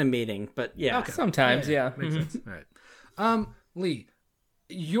 Yeah, I was in a meeting, but yeah. Okay. Sometimes, yeah. Makes sense. All right. Lee,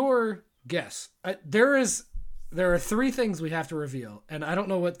 your guess. There are three things we have to reveal, and I don't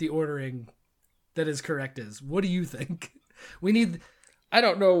know what the ordering that is correct is. What do you think? We need I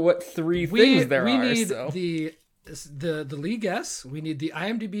don't know what three things there we are. need So. the Lee guess. We need the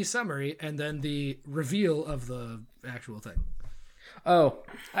IMDb summary, and then the reveal of the actual thing. Oh,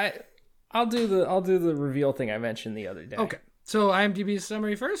 I'll do the reveal thing I mentioned the other day. Okay. So IMDb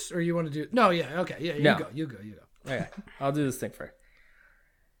summary first, or you want to do? No, yeah, okay, yeah. No. You go. Okay, I'll do this thing first.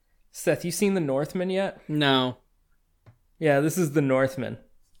 Seth, you seen The Northman yet? No. Yeah, this is The Northman.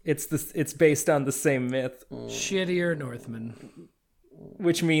 It's based on the same myth, Shittier Northman.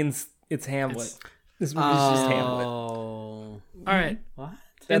 which means it's Hamlet. This movie's just Hamlet. Oh. All right. What?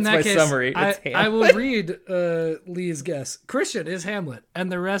 In That's that my case, summary. It's I Hamlet. will read Lee's guess. Christian is Hamlet,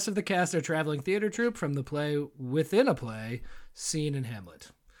 and the rest of the cast are traveling theater troupe from the play within a play, seen in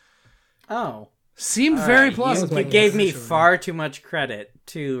Hamlet. Oh. Seemed very Right. plausible. You gave me actually. far too much credit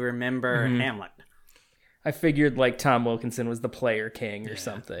to remember Hamlet. I figured like Tom Wilkinson was the player king or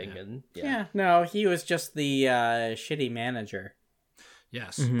something, and Yeah. No, he was just the shitty manager.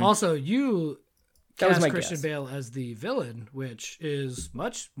 Yes. Also, you That was cast my Christian guess. Bale as the villain, which is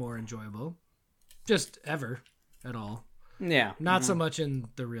much more enjoyable. Just ever at all. Yeah. Not so much in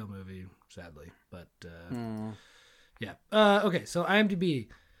the real movie, sadly. But yeah. Okay, so IMDb.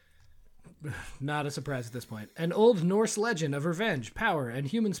 Not a surprise at this point. An old Norse legend of revenge, power, and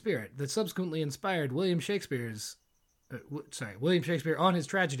human spirit that subsequently inspired William Shakespeare on his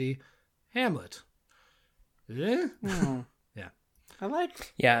tragedy, Hamlet. Yeah. Yeah. I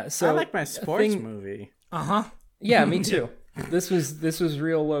like So my a sports thing- movie. Uh huh. Yeah, me too. This was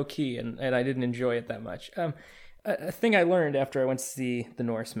real low key, and I didn't enjoy it that much. A thing I learned after I went to see The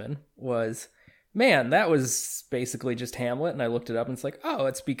Norseman was, man, that was basically just Hamlet, and I looked it up, and it's like, oh,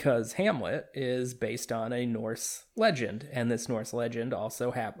 it's because Hamlet is based on a Norse legend, and this Norse legend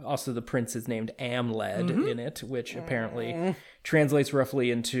also the prince is named Amled in it, which apparently translates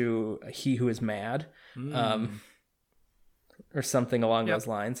roughly into he who is mad, or something along those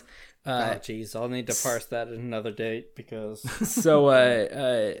lines. Oh, jeez, I'll need to parse that at another date because So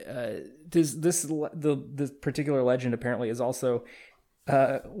this particular legend apparently is also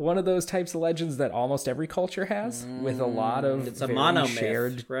one of those types of legends that almost every culture has, with a lot of it's a very monomyth,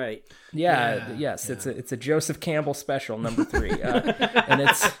 shared. right? Yes, it's a Joseph Campbell special, number 3, and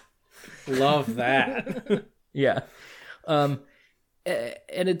it's Love that. yeah. And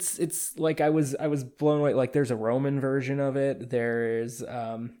it's like I was blown away. Like there's a Roman version of it. There's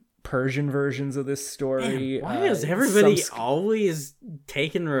Persian versions of this story. Man, why is everybody some always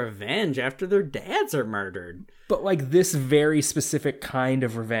taking revenge after their dads are murdered? but like this very specific kind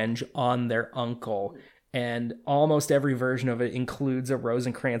of revenge on their uncle, and almost every version of it includes a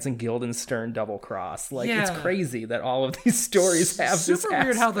Rosencrantz and Guildenstern double cross. Like it's Yeah. crazy that all of these stories have this Super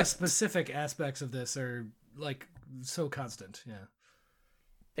weird how the aspect. specific aspects of this are like so constant. Yeah.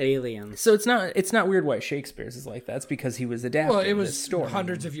 Aliens. So it's not weird why Shakespeare's is like that. It's because he was adapting Well, it this was story.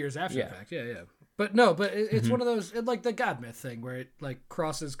 hundreds of years after Yeah. the fact. Yeah. But no, it's one of those like the God myth thing where it like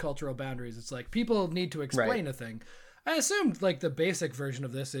crosses cultural boundaries. It's like people need to explain a thing. I assumed like the basic version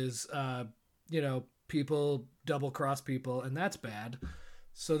of this is people double cross people and that's bad.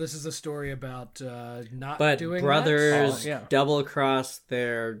 So this is a story about not But doing brothers Oh, yeah. double cross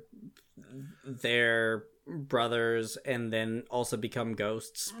their brothers and then also become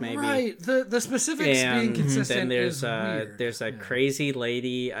ghosts, that. maybe. Right. The specifics being And consistent then is weird. there's a crazy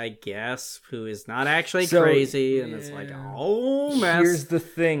lady, I guess, who is not actually So, crazy, and it's like, oh mess. Here's the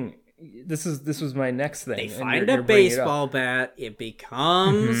thing. This was my next thing. They and find you're a bringing it up. baseball bat. It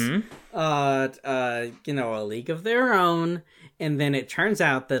becomes, a League of Their Own, and then it turns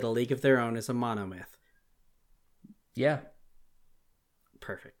out that a League of Their Own is a monomyth. Yeah.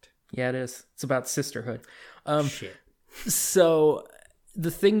 Perfect. Yeah, it is. It's about sisterhood. Shit. So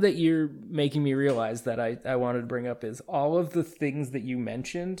the thing that you're making me realize that I wanted to bring up is all of the things that you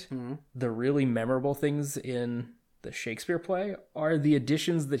mentioned, the really memorable things in the Shakespeare play are the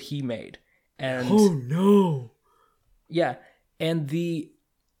additions that he made. And no! yeah, and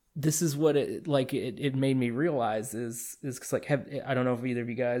this is what it made me realize is because like I don't know if either of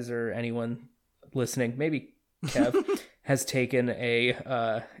you guys or anyone listening, maybe Kev, has taken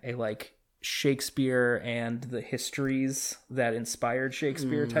a like Shakespeare and the histories that inspired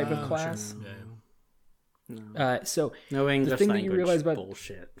Shakespeare type of class. So No English thing that language you realize about-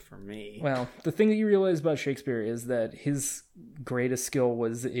 bullshit for me. well, the thing that you realize about Shakespeare is that his greatest skill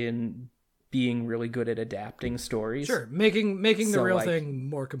was in being really good at adapting stories. Sure, making the So, real like- thing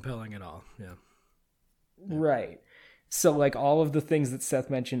more compelling and all. Yeah. Right. So like all of the things that Seth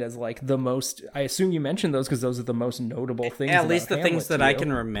mentioned as like the most, I assume you mentioned those because those are the most notable things. At least the about things Hamlet that to I you.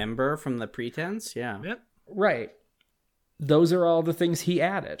 can remember from the pretense, yeah. Yep. Right. Those are all the things he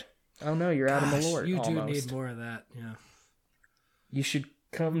added. Oh no, you're Adam Gosh, Malort. you do almost. need more of that. Yeah. You should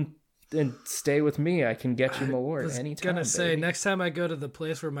come and stay with me. I can get you I Malort was anytime. gonna say baby. next time I go to the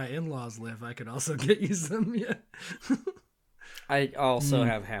place where my in-laws live, I could also get you some. Yeah. I also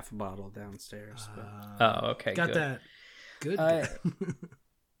have half a bottle downstairs. But... Oh, okay. Got good. that. Good.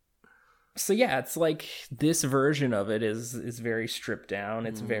 So yeah, it's like this version of it is very stripped down.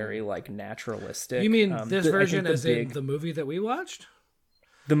 It's very like naturalistic. You mean this I version think as in the movie that we watched?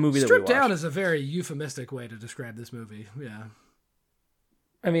 the movie that we Stripped watched. down is a very euphemistic way to describe this movie. Yeah.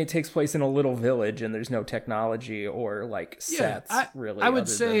 I mean, it takes place in a little village, and there's no technology or like sets really. I would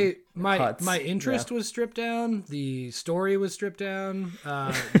other say than my huts. interest was stripped down. The story was stripped down.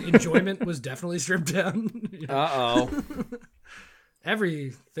 Enjoyment was definitely stripped down. Uh-oh.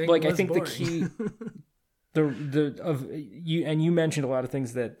 Everything. Like was I think boring. the key, you mentioned a lot of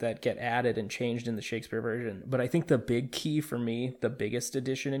things that get added and changed in the Shakespeare version, but I think the big key for me, the biggest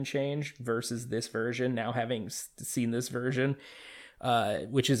addition and change versus this version, now having seen this version,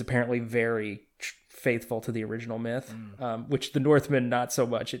 which is apparently very faithful to the original myth, which the Northman not so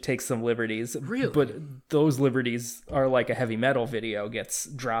much. It takes some liberties, Really? but those liberties are like a heavy metal video gets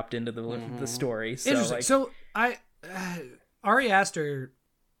dropped into the story. So Interesting. like, So Ari Aster,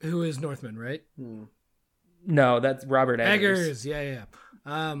 who is Northman, right? no, that's Robert Eggers. Eggers. Yeah.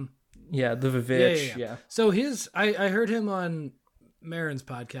 Yeah, the Vivitch. Yeah. So I heard him on Marin's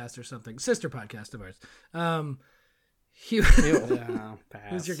podcast or something, sister podcast of ours.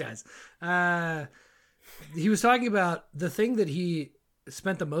 Who's your guys? He was talking about the thing that he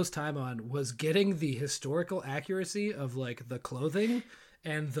spent the most time on was getting the historical accuracy of like the clothing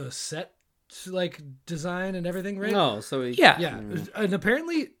and the set like design and everything, right? No, so he, Yeah, and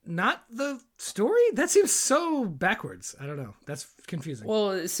apparently not the story. That seems so backwards. I don't know. That's confusing.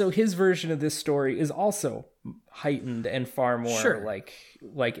 Well, so his version of this story is also heightened and far more Sure. like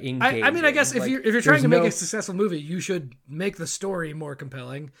engaging. I mean, I guess if Like, you're trying there's to make no- a successful movie, you should make the story more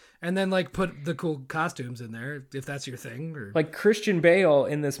compelling, and then like put the cool costumes in there if that's your thing. Or like Christian Bale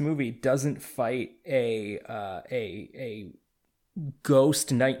in this movie doesn't fight a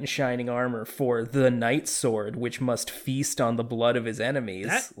ghost knight in shining armor for the knight sword, which must feast on the blood of his enemies.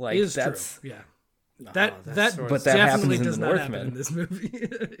 that like is that's true. Yeah, that But that definitely happens in does the not happen Northman. in this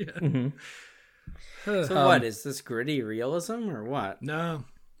movie. Yeah. So what is this, gritty realism or what? No,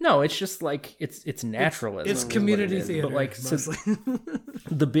 no, it's just like it's naturalism. it's is what community it is. theater, But like so mostly.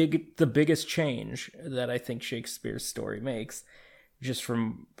 the biggest change that I think Shakespeare's story makes, just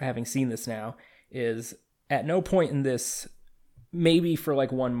from having seen this now, is at no point in this, maybe for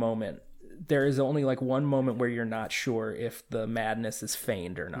like one moment, there is only like one moment where you're not sure if the madness is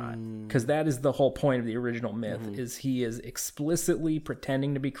feigned or not, because that is the whole point of the original myth. Is he is explicitly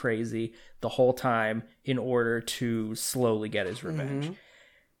pretending to be crazy the whole time in order to slowly get his revenge.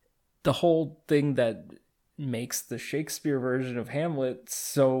 The whole thing that makes the Shakespeare version of Hamlet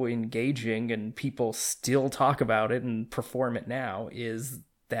so engaging and people still talk about it and perform it now is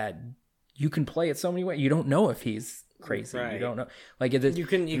that you can play it so many ways. You don't know if he's crazy. Right. You don't know. Like you You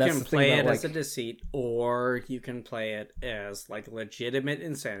can that's the thing play about, it as a like, deceit, or you can play it as like legitimate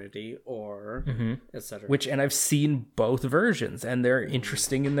insanity, or etc. which, and I've seen both versions and they're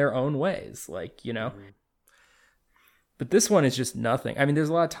interesting in their own ways. Like, you know, but this one is just nothing. I mean, there's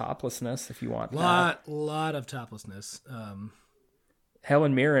a lot of toplessness if you want that. lot of toplessness.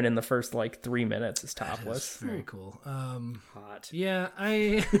 Helen Mirren in the first like 3 minutes is topless. Very cool. hot. Yeah,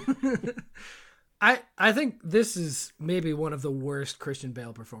 I think this is maybe one of the worst Christian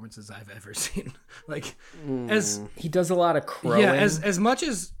Bale performances I've ever seen. Like as He does a lot of crowing. yeah, as much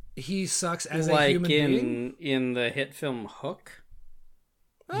as he sucks as a Like human being. in the hit film Hook.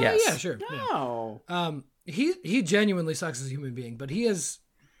 Yes. Yeah, sure. Yeah. Oh, He genuinely sucks as a human being, but he has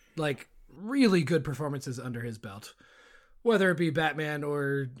like really good performances under his belt. Whether it be Batman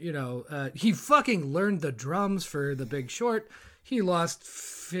or, you know, he fucking learned the drums for The Big Short. He lost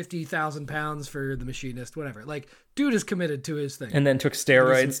 50,000 pounds for The Machinist, whatever. Like, dude is committed to his thing. And then took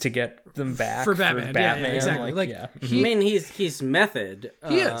steroids to get them back For Batman. Yeah, exactly. Like, yeah. I mean he's method.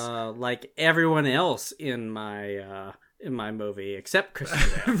 He is. Like everyone else in my movie except Christian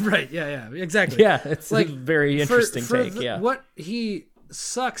Bale. right, yeah, exactly. Yeah, it's Like, a very interesting take. Yeah. What he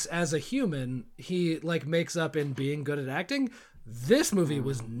sucks as a human, he like makes up in being good at acting. This movie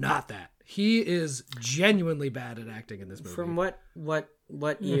was not that. He is genuinely bad at acting in this movie. From what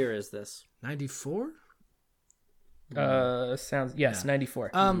year is this? 94? Sounds, yes,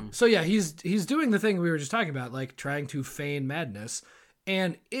 94. So yeah, he's doing the thing we were just talking about, like trying to feign madness,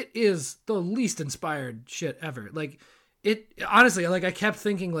 and it is the least inspired shit ever. Like it honestly, like I kept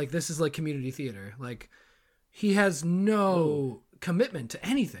thinking like this is like community theater. Like he has no commitment to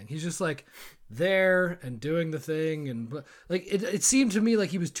anything. He's just like there and doing the thing, and like it seemed to me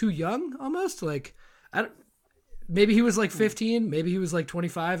like he was too young almost. Like maybe he was like 15, maybe he was like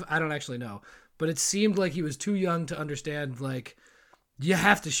 25. I don't actually know. but it seemed like he was too young to understand, like, you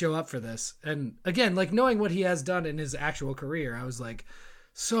have to show up for this. And again, like, knowing what he has done in his actual career, I was like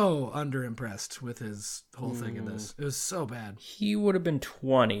so underimpressed with his whole thing in this. It was so bad. He would have been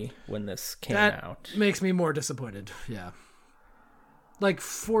 20 when this came out. Makes me more disappointed. Yeah. Like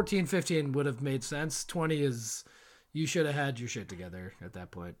 14, 15 would have made sense. 20 is, you should have had your shit together at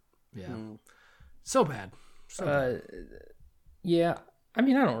that point. Yeah. So bad. So bad. Yeah. I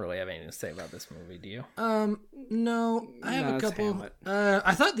mean, I don't really have anything to say about this movie, do you? No, I have a it's couple. Hamlet.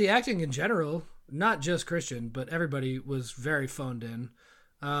 I thought the acting in general, not just Christian, but everybody was very phoned in.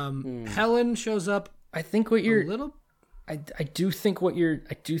 Helen shows up I think what you're a little. I do think what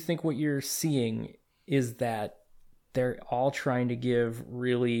you're seeing is that they're all trying to give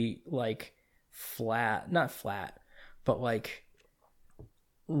really like not flat, but like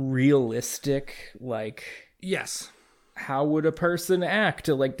realistic, like, Yes. how would a person act?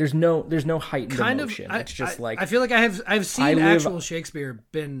 Like there's no heightened Kind emotion. of. It's just like I feel like I've seen I live- actual Shakespeare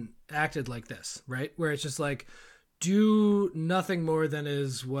been acted like this, right? Where it's just like, do nothing more than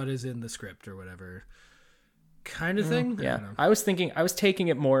is what is in the script or whatever kind of thing. I Yeah, don't know. I was taking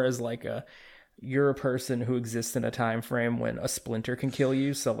it more as like you're a person who exists in a time frame when a splinter can kill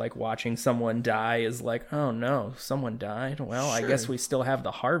you. So like watching someone die is like, oh no, someone died. Well, I guess we still have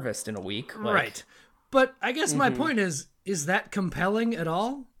the harvest in a week. Like, Right. But I guess my point is that compelling at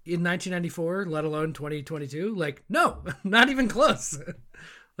all in 1994, let alone 2022? Like, no, not even close.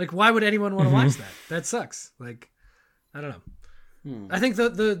 Like, why would anyone want to watch that? That sucks. Like, I don't know. I think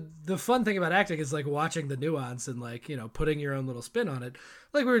the fun thing about acting is like watching the nuance and like, you know, putting your own little spin on it.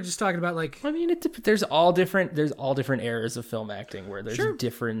 Like we were just talking about, like, I mean, there's all different eras of film acting where there's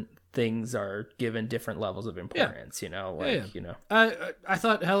different things are given different levels of importance. You know, like you know. I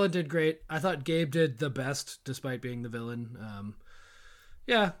thought Helen did great. I thought Gabe did the best despite being the villain.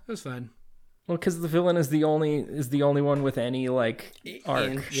 Yeah, it was fine. Well, because the villain is the only one with any like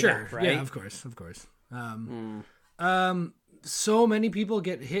arc. Sure, right? Yeah, of course. So many people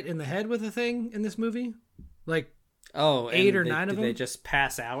get hit in the head with a thing in this movie, like Oh, 8 or and 9 of They them? just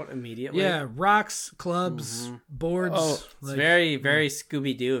pass out immediately. yeah, rocks, clubs, boards. Oh, It's very, very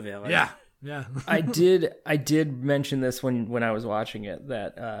Scooby Doo-ville. yeah. I did mention this when I was watching it,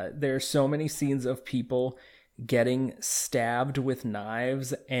 that there are so many scenes of people getting stabbed with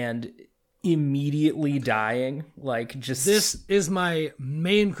knives and immediately dying. Like, just This is my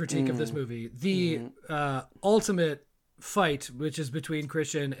main critique of this movie. The ultimate fight, which is between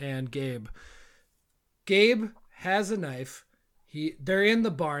Christian and Gabe. Gabe has a knife. They're in the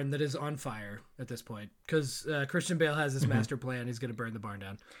barn that is on fire at this point because Christian Bale has this master plan. He's going to burn the barn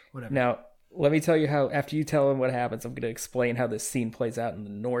down. Whatever. Now, let me tell you how, after you tell him what happens, I'm going to explain how this scene plays out in The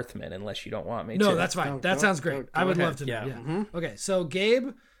Northman, unless you don't want me to. No, that's fine. That sounds great. I would ahead. love to know. Yeah. Yeah. Okay, so Gabe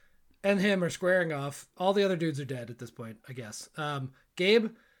and him are squaring off. All the other dudes are dead at this point, I guess. Gabe,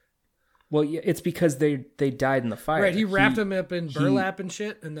 Well, yeah, it's because they died in the fire. right? He wrapped them up in burlap and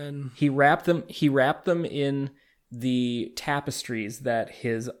shit, and then He wrapped them in the tapestries that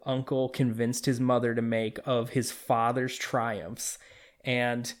his uncle convinced his mother to make of his father's triumphs,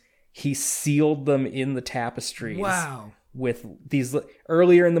 and he sealed them in the tapestries. wow. With these,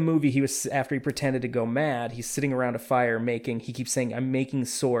 earlier in the movie, he was, after he pretended to go mad, he's sitting around a fire he keeps saying, I'm making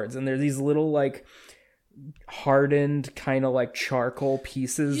swords, and they're these little like hardened kind of like charcoal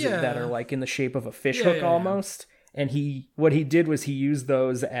pieces that are like in the shape of a fishhook almost. And what he did was he used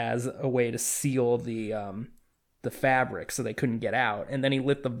those as a way to seal the fabric so they couldn't get out, and then he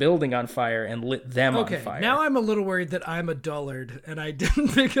lit the building on fire and lit them on fire. Now I'm a little worried that I'm a dullard and I didn't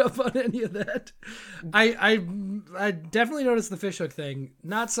pick up on any of that. I definitely noticed the fishhook thing,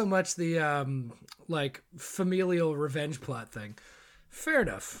 not so much the like familial revenge plot thing. Fair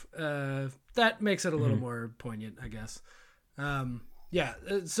enough. That makes it a little more poignant, I guess.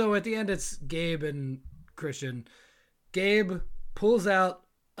 So at the end it's Gabe and Christian. Gabe pulls out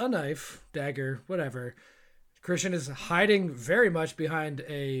a knife, dagger, whatever. Christian is hiding very much behind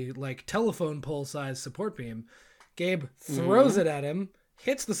a like telephone pole size support beam. Gabe throws it at him,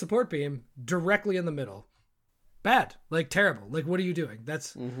 hits the support beam directly in the middle. Bad, like terrible. Like, what are you doing?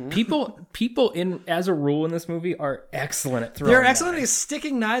 That's People in, as a rule, in this movie are excellent at throwing. they're excellent at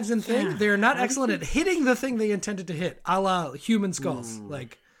sticking knives and things. They're not excellent at hitting the thing they intended to hit, a la human skulls.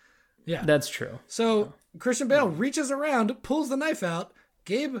 Like, yeah, That's true. So Christian Bale reaches around, pulls the knife out.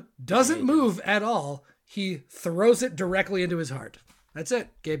 Gabe doesn't move at all. He throws it directly into his heart. That's it.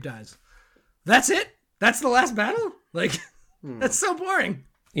 Gabe dies. That's it? That's the last battle? Like, that's so boring.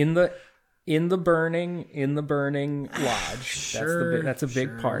 In the burning lodge. That's a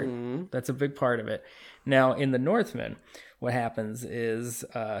big part. That's a big part of it. Now, in The Northman, what happens is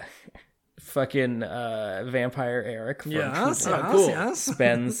fucking vampire Eric from Yes, True Blood yes, cool.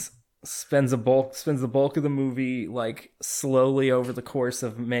 yes. spends the bulk of the movie like slowly over the course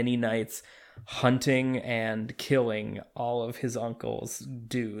of many nights hunting and killing all of his uncle's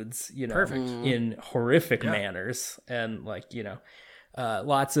dudes, you know, Perfect. in horrific manners, and like, you know,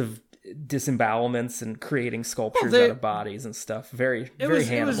 lots of disembowelments and creating sculptures they- out of bodies and stuff. Very It very was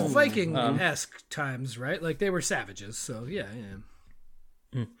Hannibal. Viking-esque times, right? Like they were savages, so yeah.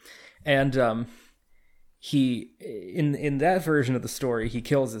 And he in that version of the story, he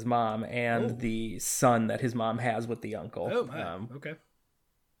kills his mom and the son that his mom has with the uncle. Oh my. Okay.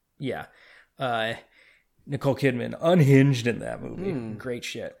 Yeah. Nicole Kidman unhinged in that movie. Great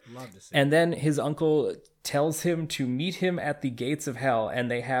shit. Love to see. And then his uncle tells him to meet him at the gates of hell, and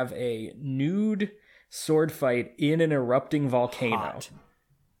they have a nude sword fight in an erupting volcano. Hot.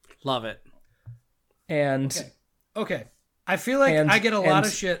 Love it. And Okay. I feel like And- I get a lot of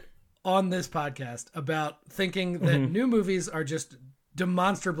and- shit on this podcast about thinking that new movies are just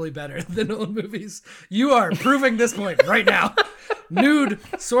demonstrably better than old movies. You are proving this point right now. Nude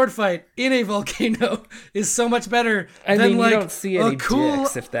sword fight in a volcano is so much better I than mean, you like don't see any a cool,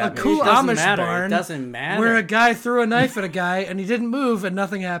 dicks if that a makes cool It doesn't Amish matter. It barn doesn't matter. where a guy threw a knife at a guy and he didn't move and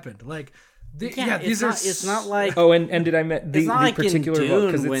nothing happened. Like, these are it's not like oh, and did I met the, it's not the like particular in one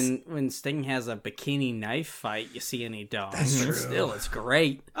Dune because when Sting has a bikini knife fight, you see any dogs. That's true. Still, it's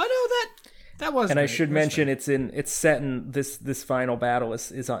great. Oh no, that was. and I great. should That's mention it's set in this final battle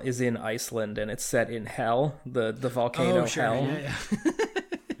is in Iceland, and it's set in hell, the volcano Oh sure, hell. yeah.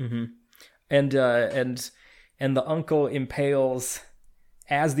 And the uncle impales,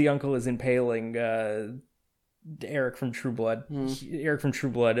 as the uncle is impaling Eric from True Blood. Eric from True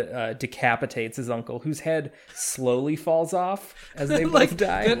Blood decapitates his uncle, whose head slowly falls off as they both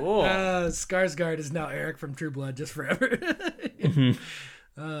die. Skarsgård is now Eric from True Blood, just forever.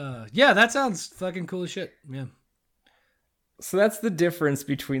 Yeah, that sounds fucking cool as shit. Yeah. So that's the difference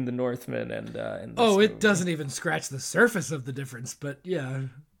between the Northmen and this Oh, it movie. doesn't even scratch the surface of the difference, but yeah.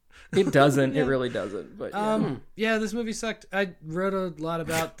 It doesn't. It really doesn't. But yeah. Yeah, this movie sucked. I wrote a lot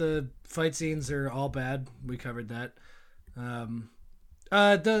about the fight scenes are all bad. We covered that.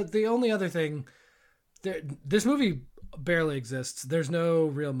 The only other thing, this movie barely exists. There's no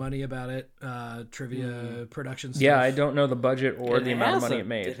real money about it. Trivia, production stuff. Yeah, I don't know the budget or the amount of money it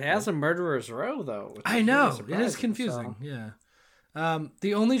made. It has a murderer's row though. which I is know. really It is surprising, confusing. so- Yeah.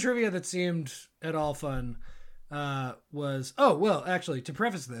 The only trivia that seemed at all fun was actually, to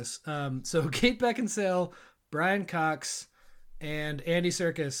preface this, so Kate Beckinsale, Brian Cox, and Andy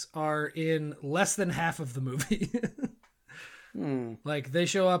Serkis are in less than half of the movie. Like they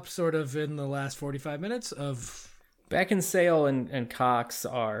show up sort of in the last 45 minutes of. Beckinsale and Cox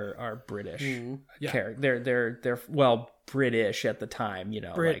are British. Yeah. They're well British at the time, you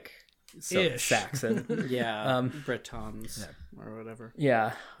know, like so Ish. Saxon. Yeah, Britons or whatever.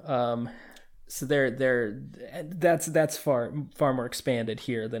 Yeah. So that's far more expanded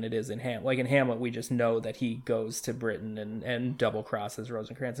here than it is in Hamlet. Like in Hamlet, we just know that he goes to Britain and double crosses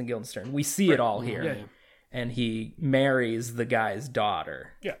Rosencrantz and Guildenstern. We see it all here, Yeah. and he marries the guy's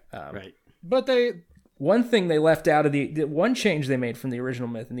daughter. Yeah. Right. But they. One thing they left out of the one change they made from the original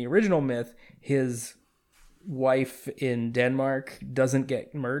myth. In the original myth, his wife in Denmark doesn't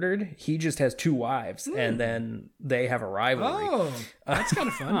get murdered. He just has two wives, and then they have a rivalry. Oh, that's kind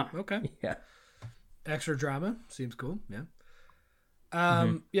of fun. Okay. Yeah. Extra drama seems cool.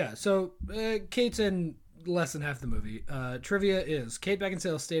 Yeah. Yeah. So Kate's in less than half the movie. Trivia is Kate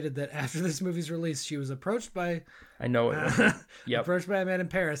Beckinsale stated that after this movie's release, she was approached by I know it. Yep. approached by a man in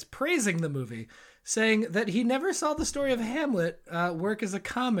Paris praising the movie, saying that he never saw the story of Hamlet work as a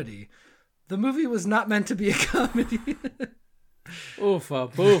comedy. The movie was not meant to be a comedy.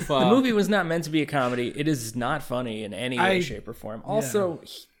 Oofa boofa. The movie was not meant to be a comedy. It is not funny in any way, shape, or form. Also,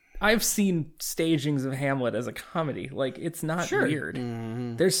 I've seen stagings of Hamlet as a comedy. Like, it's not weird.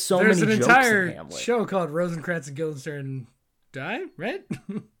 There's so There's many an jokes entire in Hamlet. show called Rosencrantz and Guildenstern die, right?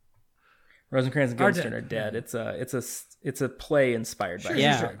 Rosencrantz and Are Guildenstern dead. are dead. It's a play inspired by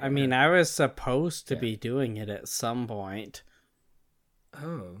Yeah, Hamlet. I mean, I was supposed to be doing it at some point.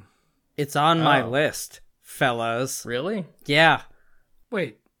 Oh. It's on my list, fellas. Really? Yeah.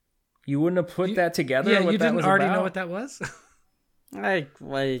 Wait. You wouldn't have put that together? Yeah, what you that didn't was already about? know what that was? I'm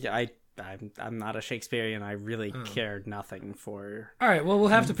not a Shakespearean. I really cared nothing for All right, well, we'll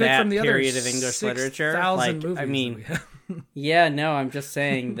have to pick that from the other period of English literature. 6,000 Like, movies I mean, that we have. Yeah, no, I'm just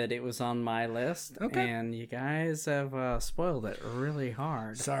saying that it was on my list, Okay. and you guys have spoiled it really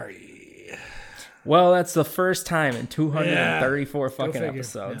hard. Sorry. Well, that's the first time in 234 fucking figure.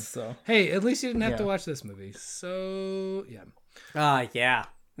 episodes. So Hey, at least you didn't have to Yeah. watch this movie. So, yeah. Yeah.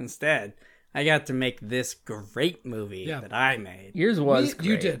 Instead, I got to make this great movie that I made. Yours was great.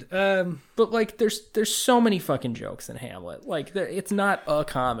 You did. But like, there's so many fucking jokes in Hamlet. Like, it's not a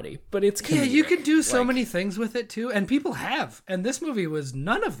comedy, but it's comedic. Yeah, you could do so many things with it too, and people have. And this movie was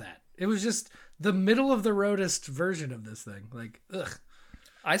none of that. It was just the middle of the roadest version of this thing. Like, ugh.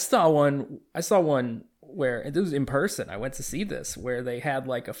 I saw one where it was in person. I went to see this where they had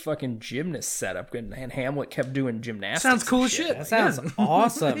like a fucking gymnast setup, and Hamlet kept doing gymnastics. Sounds cool as and shit. That sounds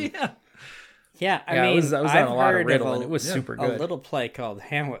awesome. Yeah. Yeah, I Yeah, mean, I was on I've a lot of heard Riddle, and it was super a good. little play called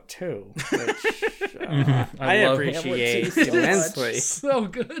Hamlet 2, which I love appreciate Hamlet 2 so much. immensely. So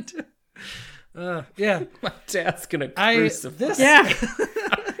good. Yeah. My dad's gonna crucify.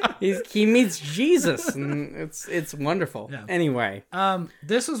 Yeah, he meets Jesus, and it's wonderful. Yeah. Anyway,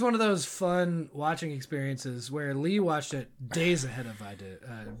 This was one of those fun watching experiences where Lee watched it days ahead of I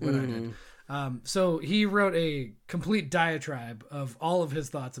did. So he wrote a complete diatribe of all of his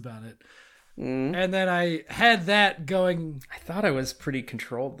thoughts about it. And then I had that going. I thought I was pretty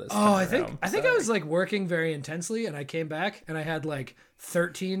controlled this time. Oh, I think around. I was like working very intensely, and I came back and I had like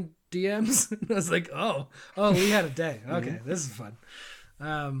 13 DMs. And I was like, oh, Lee had a day. Okay, this is fun.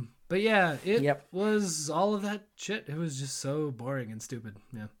 But yeah, it was all of that shit. It was just so boring and stupid.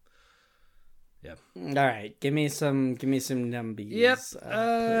 Yeah. all right, give me some numbies. Yep. Please.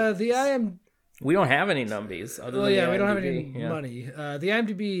 The IMDb. We don't have any numbies. Other than the We don't have any IMDb. Yeah. money. The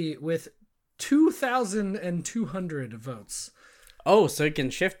IMDb with 2,200 votes. Oh, so you can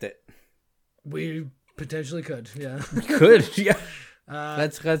shift it. We potentially could. Yeah. Good. Yeah.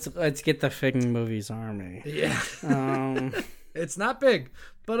 Let's get the Figging Movies army. Yeah. Um, It's not big,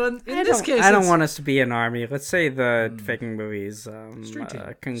 but in this case, I don't it's- want us to be an army. Let's say the Figging Movies Street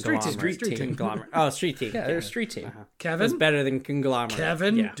team. conglomerate. Street team. Conglomerate. Oh, street team. Yeah, they're a street team. Kevin. That's better than conglomerate.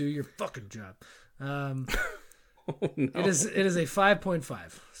 Kevin, Yeah. do your fucking job. Oh, no. It is a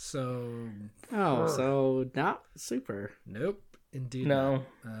 5.5. So Oh, so not super. nope, indeed. No,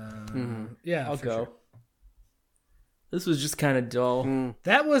 not. Yeah, I'll for go. sure. This was just kind of dull.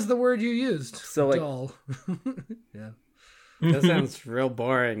 That was the word you used. So, like- dull. Yeah. That sounds real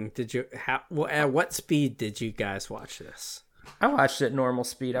boring. Did you? At what speed did you guys watch this? I watched it at normal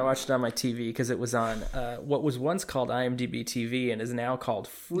speed. I watched it on my TV because it was on what was once called IMDb TV and is now called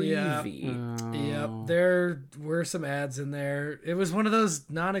Freevee. Yep. There were some ads in there. It was one of those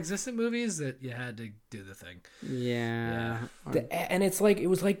non-existent movies that you had to do the thing. Yeah. And it's like it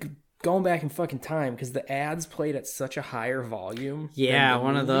was like going back in fucking time because the ads played at such a higher volume. Yeah, than the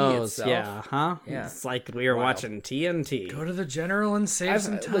one of movie those. itself. Yeah, huh? Yeah. It's like we were watching TNT. Go to the general and save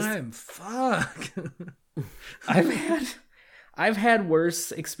some time. Fuck. I've had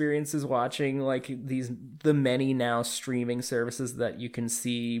worse experiences watching like the many now streaming services that you can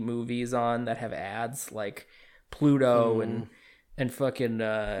see movies on that have ads like Pluto and fucking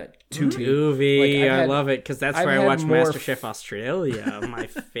Tubi. Tubi, Like, I love it because that's I've where I had watch more MasterChef Australia, my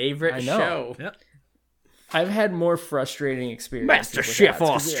favorite I know. show. Yep. I've had more frustrating experiences. with MasterChef ads, 'cause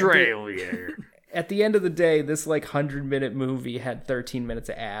Australia. At the end of the day, this like 100-minute movie had 13 minutes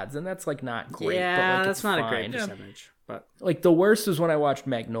of ads, and that's like not great. Yeah, but, like, that's it's not a fine. great percentage. But Like the worst was when I watched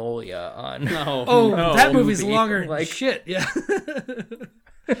Magnolia on. Oh, that movie's movie. longer. Like- Shit. Yeah.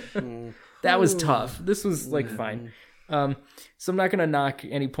 That was tough. This was like fine. So I'm not gonna knock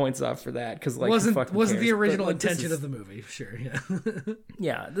any points off for that because like who wasn't fucking the cares? But, original like, this intention is- of the movie. Sure. Yeah.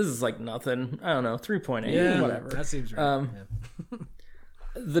 Yeah, this is like nothing. I don't know, 3.8, Yeah. whatever. That seems right. Yeah.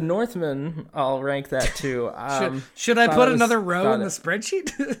 The Northman, I'll rank that too. Should I thought put it was- another row thought in the it-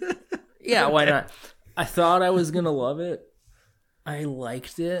 spreadsheet? Yeah, why not? I thought I was gonna love it. I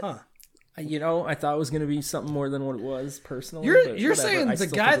liked it. Huh. I thought it was gonna be something more than what it was personally. You're but you're whatever. saying I the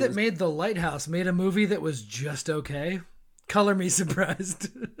still guy think it that was- made The Lighthouse made a movie that was just okay? Color me surprised.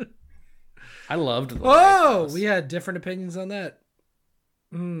 I loved. The Oh, Lighthouse. we had different opinions on that.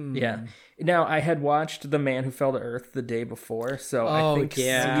 Yeah. Now I had watched The Man Who Fell to Earth the day before, so Oh, I think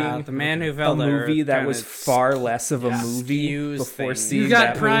yeah, seeing The Man Who a Fell to Earth movie that kinda was far less of a movie skews before things. seeing You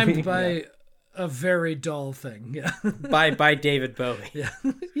got that primed movie. by a very dull thing. Yeah. by David Bowie,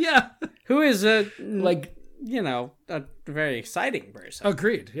 Yeah. who is a Like a very exciting person.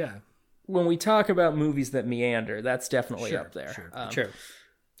 Agreed. Yeah. when we talk about movies that meander, that's definitely Sure, up there. sure. True.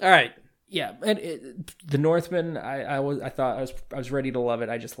 All right. Yeah, and The Northman, I was ready to love it.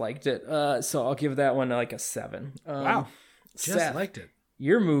 I just liked it. So I'll give that one like a 7. Wow. Just Seth, liked it.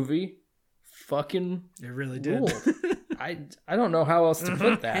 your movie, fucking It really did. ruled. I don't know how else to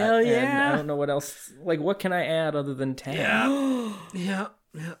put that. Hell and yeah. I don't know what else. Like, what can I add other than 10? Yeah.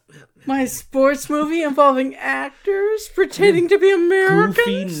 My sports movie involving actors pretending to be Americans.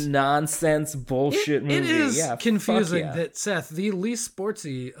 Goofy nonsense bullshit movie. It is yeah, confusing fuck yeah. that Seth, the least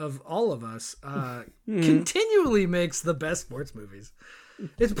sportsy of all of us, continually makes the best sports movies.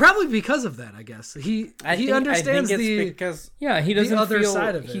 It's probably because of that, I guess. He understands because Yeah, he doesn't other feel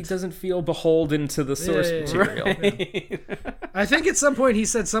side of he it. doesn't feel beholden to the source material. I think at some point he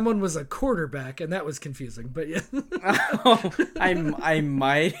said someone was a quarterback, and that was confusing. But yeah, I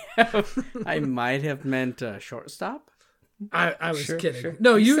might have meant shortstop. I was kidding. sure.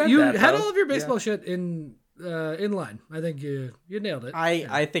 No, You you said you that, had though. all of your baseball shit in line. I think you nailed it.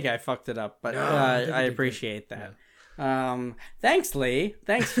 I think I fucked it up, but I think you I did appreciate that. Thanks, Lee.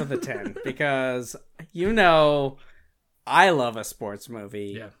 Thanks for the 10 because I love a sports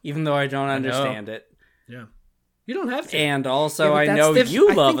movie, even though I don't understand it. Yeah, you don't have to. And also, Yeah, but I that's know the- you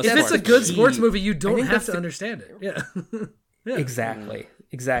I love think a If it's sports a good movie. sports movie, you don't think have that's to the- understand it. Yeah. Exactly.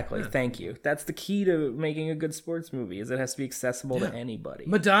 Thank you. That's the key to making a good sports movie. Is it has to be accessible to anybody.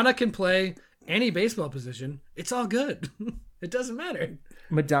 Madonna can play any baseball position. It's all good. It doesn't matter.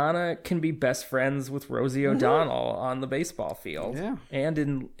 Madonna can be best friends with Rosie O'Donnell on the baseball field,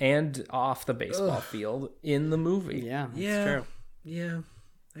 and off the baseball field in the movie. Yeah, that's Yeah. true. Yeah,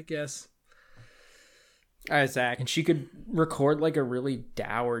 I guess. All right, Zach. And she could record like a really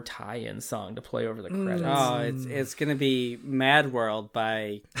dour tie-in song to play over the credits. Oh, it's gonna be Mad World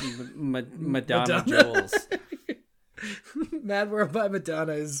by Madonna Jules. Mad World by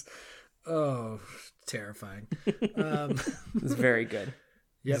Madonna is terrifying. It's very good.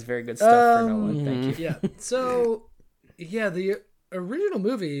 Yep. It's very good stuff for Nolan. Thank you. Yeah. So, yeah, the original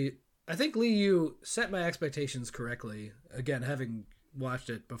movie, I think, Lee, you set my expectations correctly. Again, having watched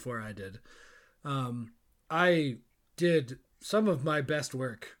it before I did. I did some of my best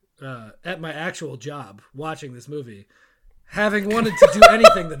work at my actual job watching this movie, having wanted to do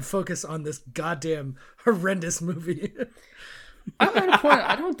anything than focus on this goddamn horrendous movie. I'm at a point.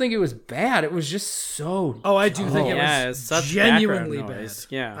 I don't think it was bad. It was just so. Oh, I do think it yeah, was it's such genuinely background bad. noise.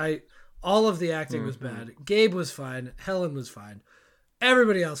 Yeah. All of the acting was bad. Gabe was fine. Helen was fine.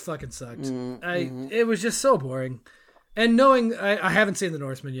 Everybody else fucking sucked. It was just so boring. And knowing I haven't seen The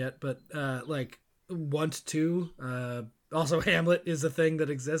Norseman yet, but like want to. Also, Hamlet is a thing that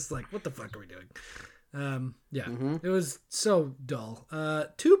exists. Like, what the fuck are we doing? It was so dull.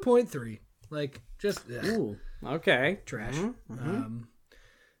 2.3. Like, just Ooh. Okay. trash.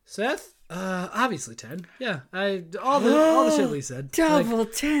 Seth, obviously 10. Yeah, all the shit Lee said. Like, Double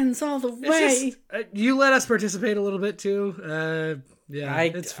tens all the it's way. just, you let us participate a little bit too. Yeah,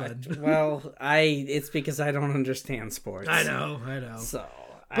 it's fun. It's because I don't understand sports. I know. So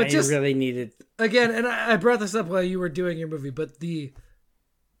But I just- really needed. Again, and I brought this up while you were doing your movie, but the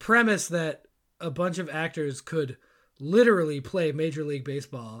premise that a bunch of actors could literally play Major League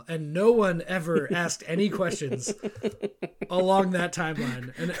Baseball and no one ever asked any questions along that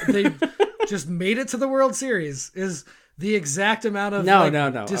timeline, and they just made it to the World Series is the exact amount of No, like,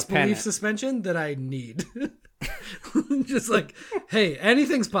 a disbelief pennant. suspension that I need. Just like, hey,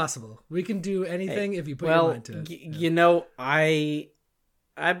 anything's possible. We can do anything if you put your Well, mind to it. you know,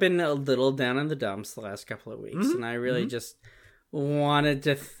 I've been a little down in the dumps the last couple of weeks, and I really just wanted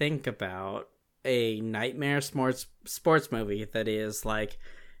to think about a nightmare sports movie that is like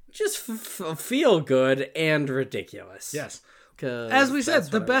just feel good and ridiculous. Yes. 'Cause As we said, that's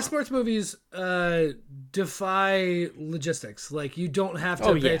the what I best want. sports movies defy logistics. Like, you don't have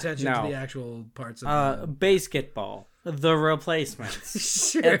to pay attention to the actual parts of Basketball, The Replacements,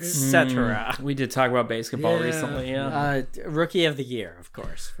 Sure. etc. We did talk about basketball Yeah. recently. Yeah. Rookie of the Year, of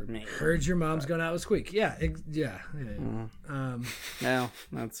course, for me. Heard your mom's going out with Squeak. Yeah. No,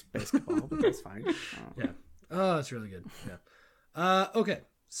 that's basketball, but that's fine. Oh, it's really good. Yeah. Okay.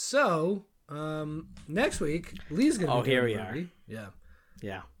 So, next week, Lee's going to Oh, be here doing we a are. movie. Yeah.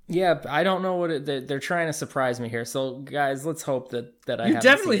 Yeah. Yeah, I don't know what they're trying to surprise me here. So, guys, let's hope that I You haven't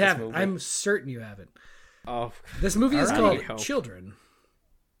definitely seen this haven't. movie. I'm certain you haven't. Oh, This movie is Alrighty, called hope. Children.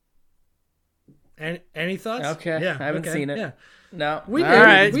 Any thoughts? Okay, I haven't seen it. Yeah. No, We knew.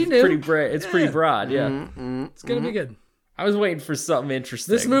 right. We knew. It's pretty broad. Yeah, It's going to be good. I was waiting for something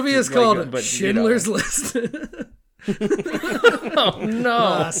interesting. This movie is Like, called but, Schindler's List. Oh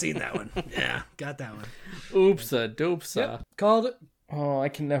no! Seen that one. Yeah, got that one. oopsa doopsa. Called Oh, I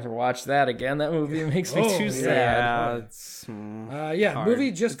can never watch that again. That movie makes me Oh, too yeah. sad. Yeah, it's yeah, movie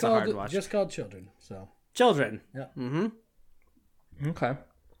It's a hard watch. just called Children. So children. Okay.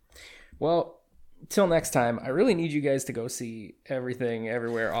 Well, till next time, I really need you guys to go see Everything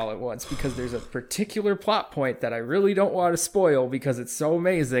Everywhere All at Once, because there's a particular plot point that I really don't want to spoil because it's so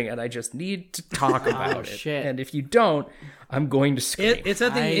amazing and I just need to talk about it. Shit. And if you don't, I'm going to scream. It's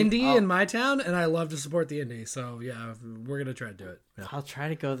at the indie in my town, and I love to support the indie. So yeah, we're gonna try to do it. Yeah. I'll try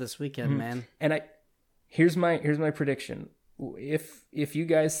to go this weekend, man. And here's my prediction. If you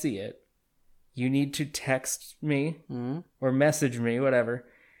guys see it, you need to text me or message me, whatever,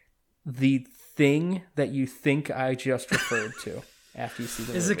 the thing that you think I just referred to after you see the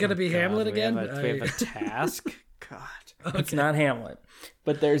movie. Is it gonna be Hamlet again? We have a task. God. It's not Hamlet,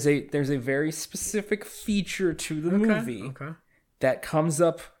 but there's a very specific feature to the movie Okay. that comes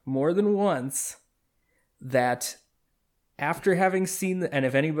up more than once. That after having seen and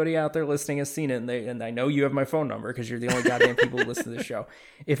if anybody out there listening has seen it, and I know you have my phone number because you're the only goddamn people who listen to this show.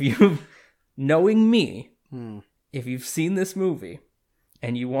 If you, knowing me, if you've seen this movie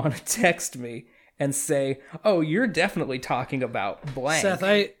and you want to text me and say, "Oh, you're definitely talking about blank," Seth,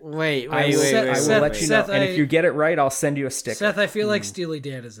 Wait. I will let you know. Seth, And if you get it right, I'll send you a sticker. Seth, I feel like Steely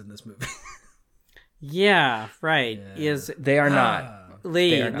Dan is in this movie. Yeah, right. They are not.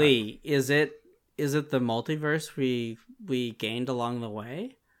 They are not. Lee, is it the multiverse we gained along the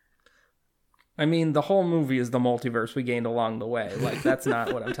way? I mean, the whole movie is the multiverse we gained along the way. Like, that's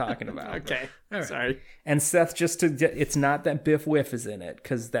not what I'm talking about. Okay. right. Sorry. And Seth, it's not that Biff Whiff is in it,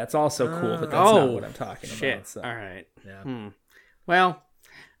 because that's also cool, but that's not what I'm talking Shit. about. So. All right. Yeah. Well,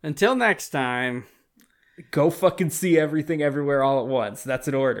 until next time. Go fucking see Everything Everywhere All at Once. That's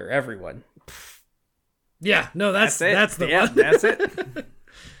an order, everyone. Yeah, no, that's it. the Yeah, one. that's it.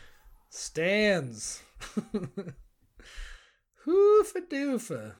 Stands. Hoofa doofa.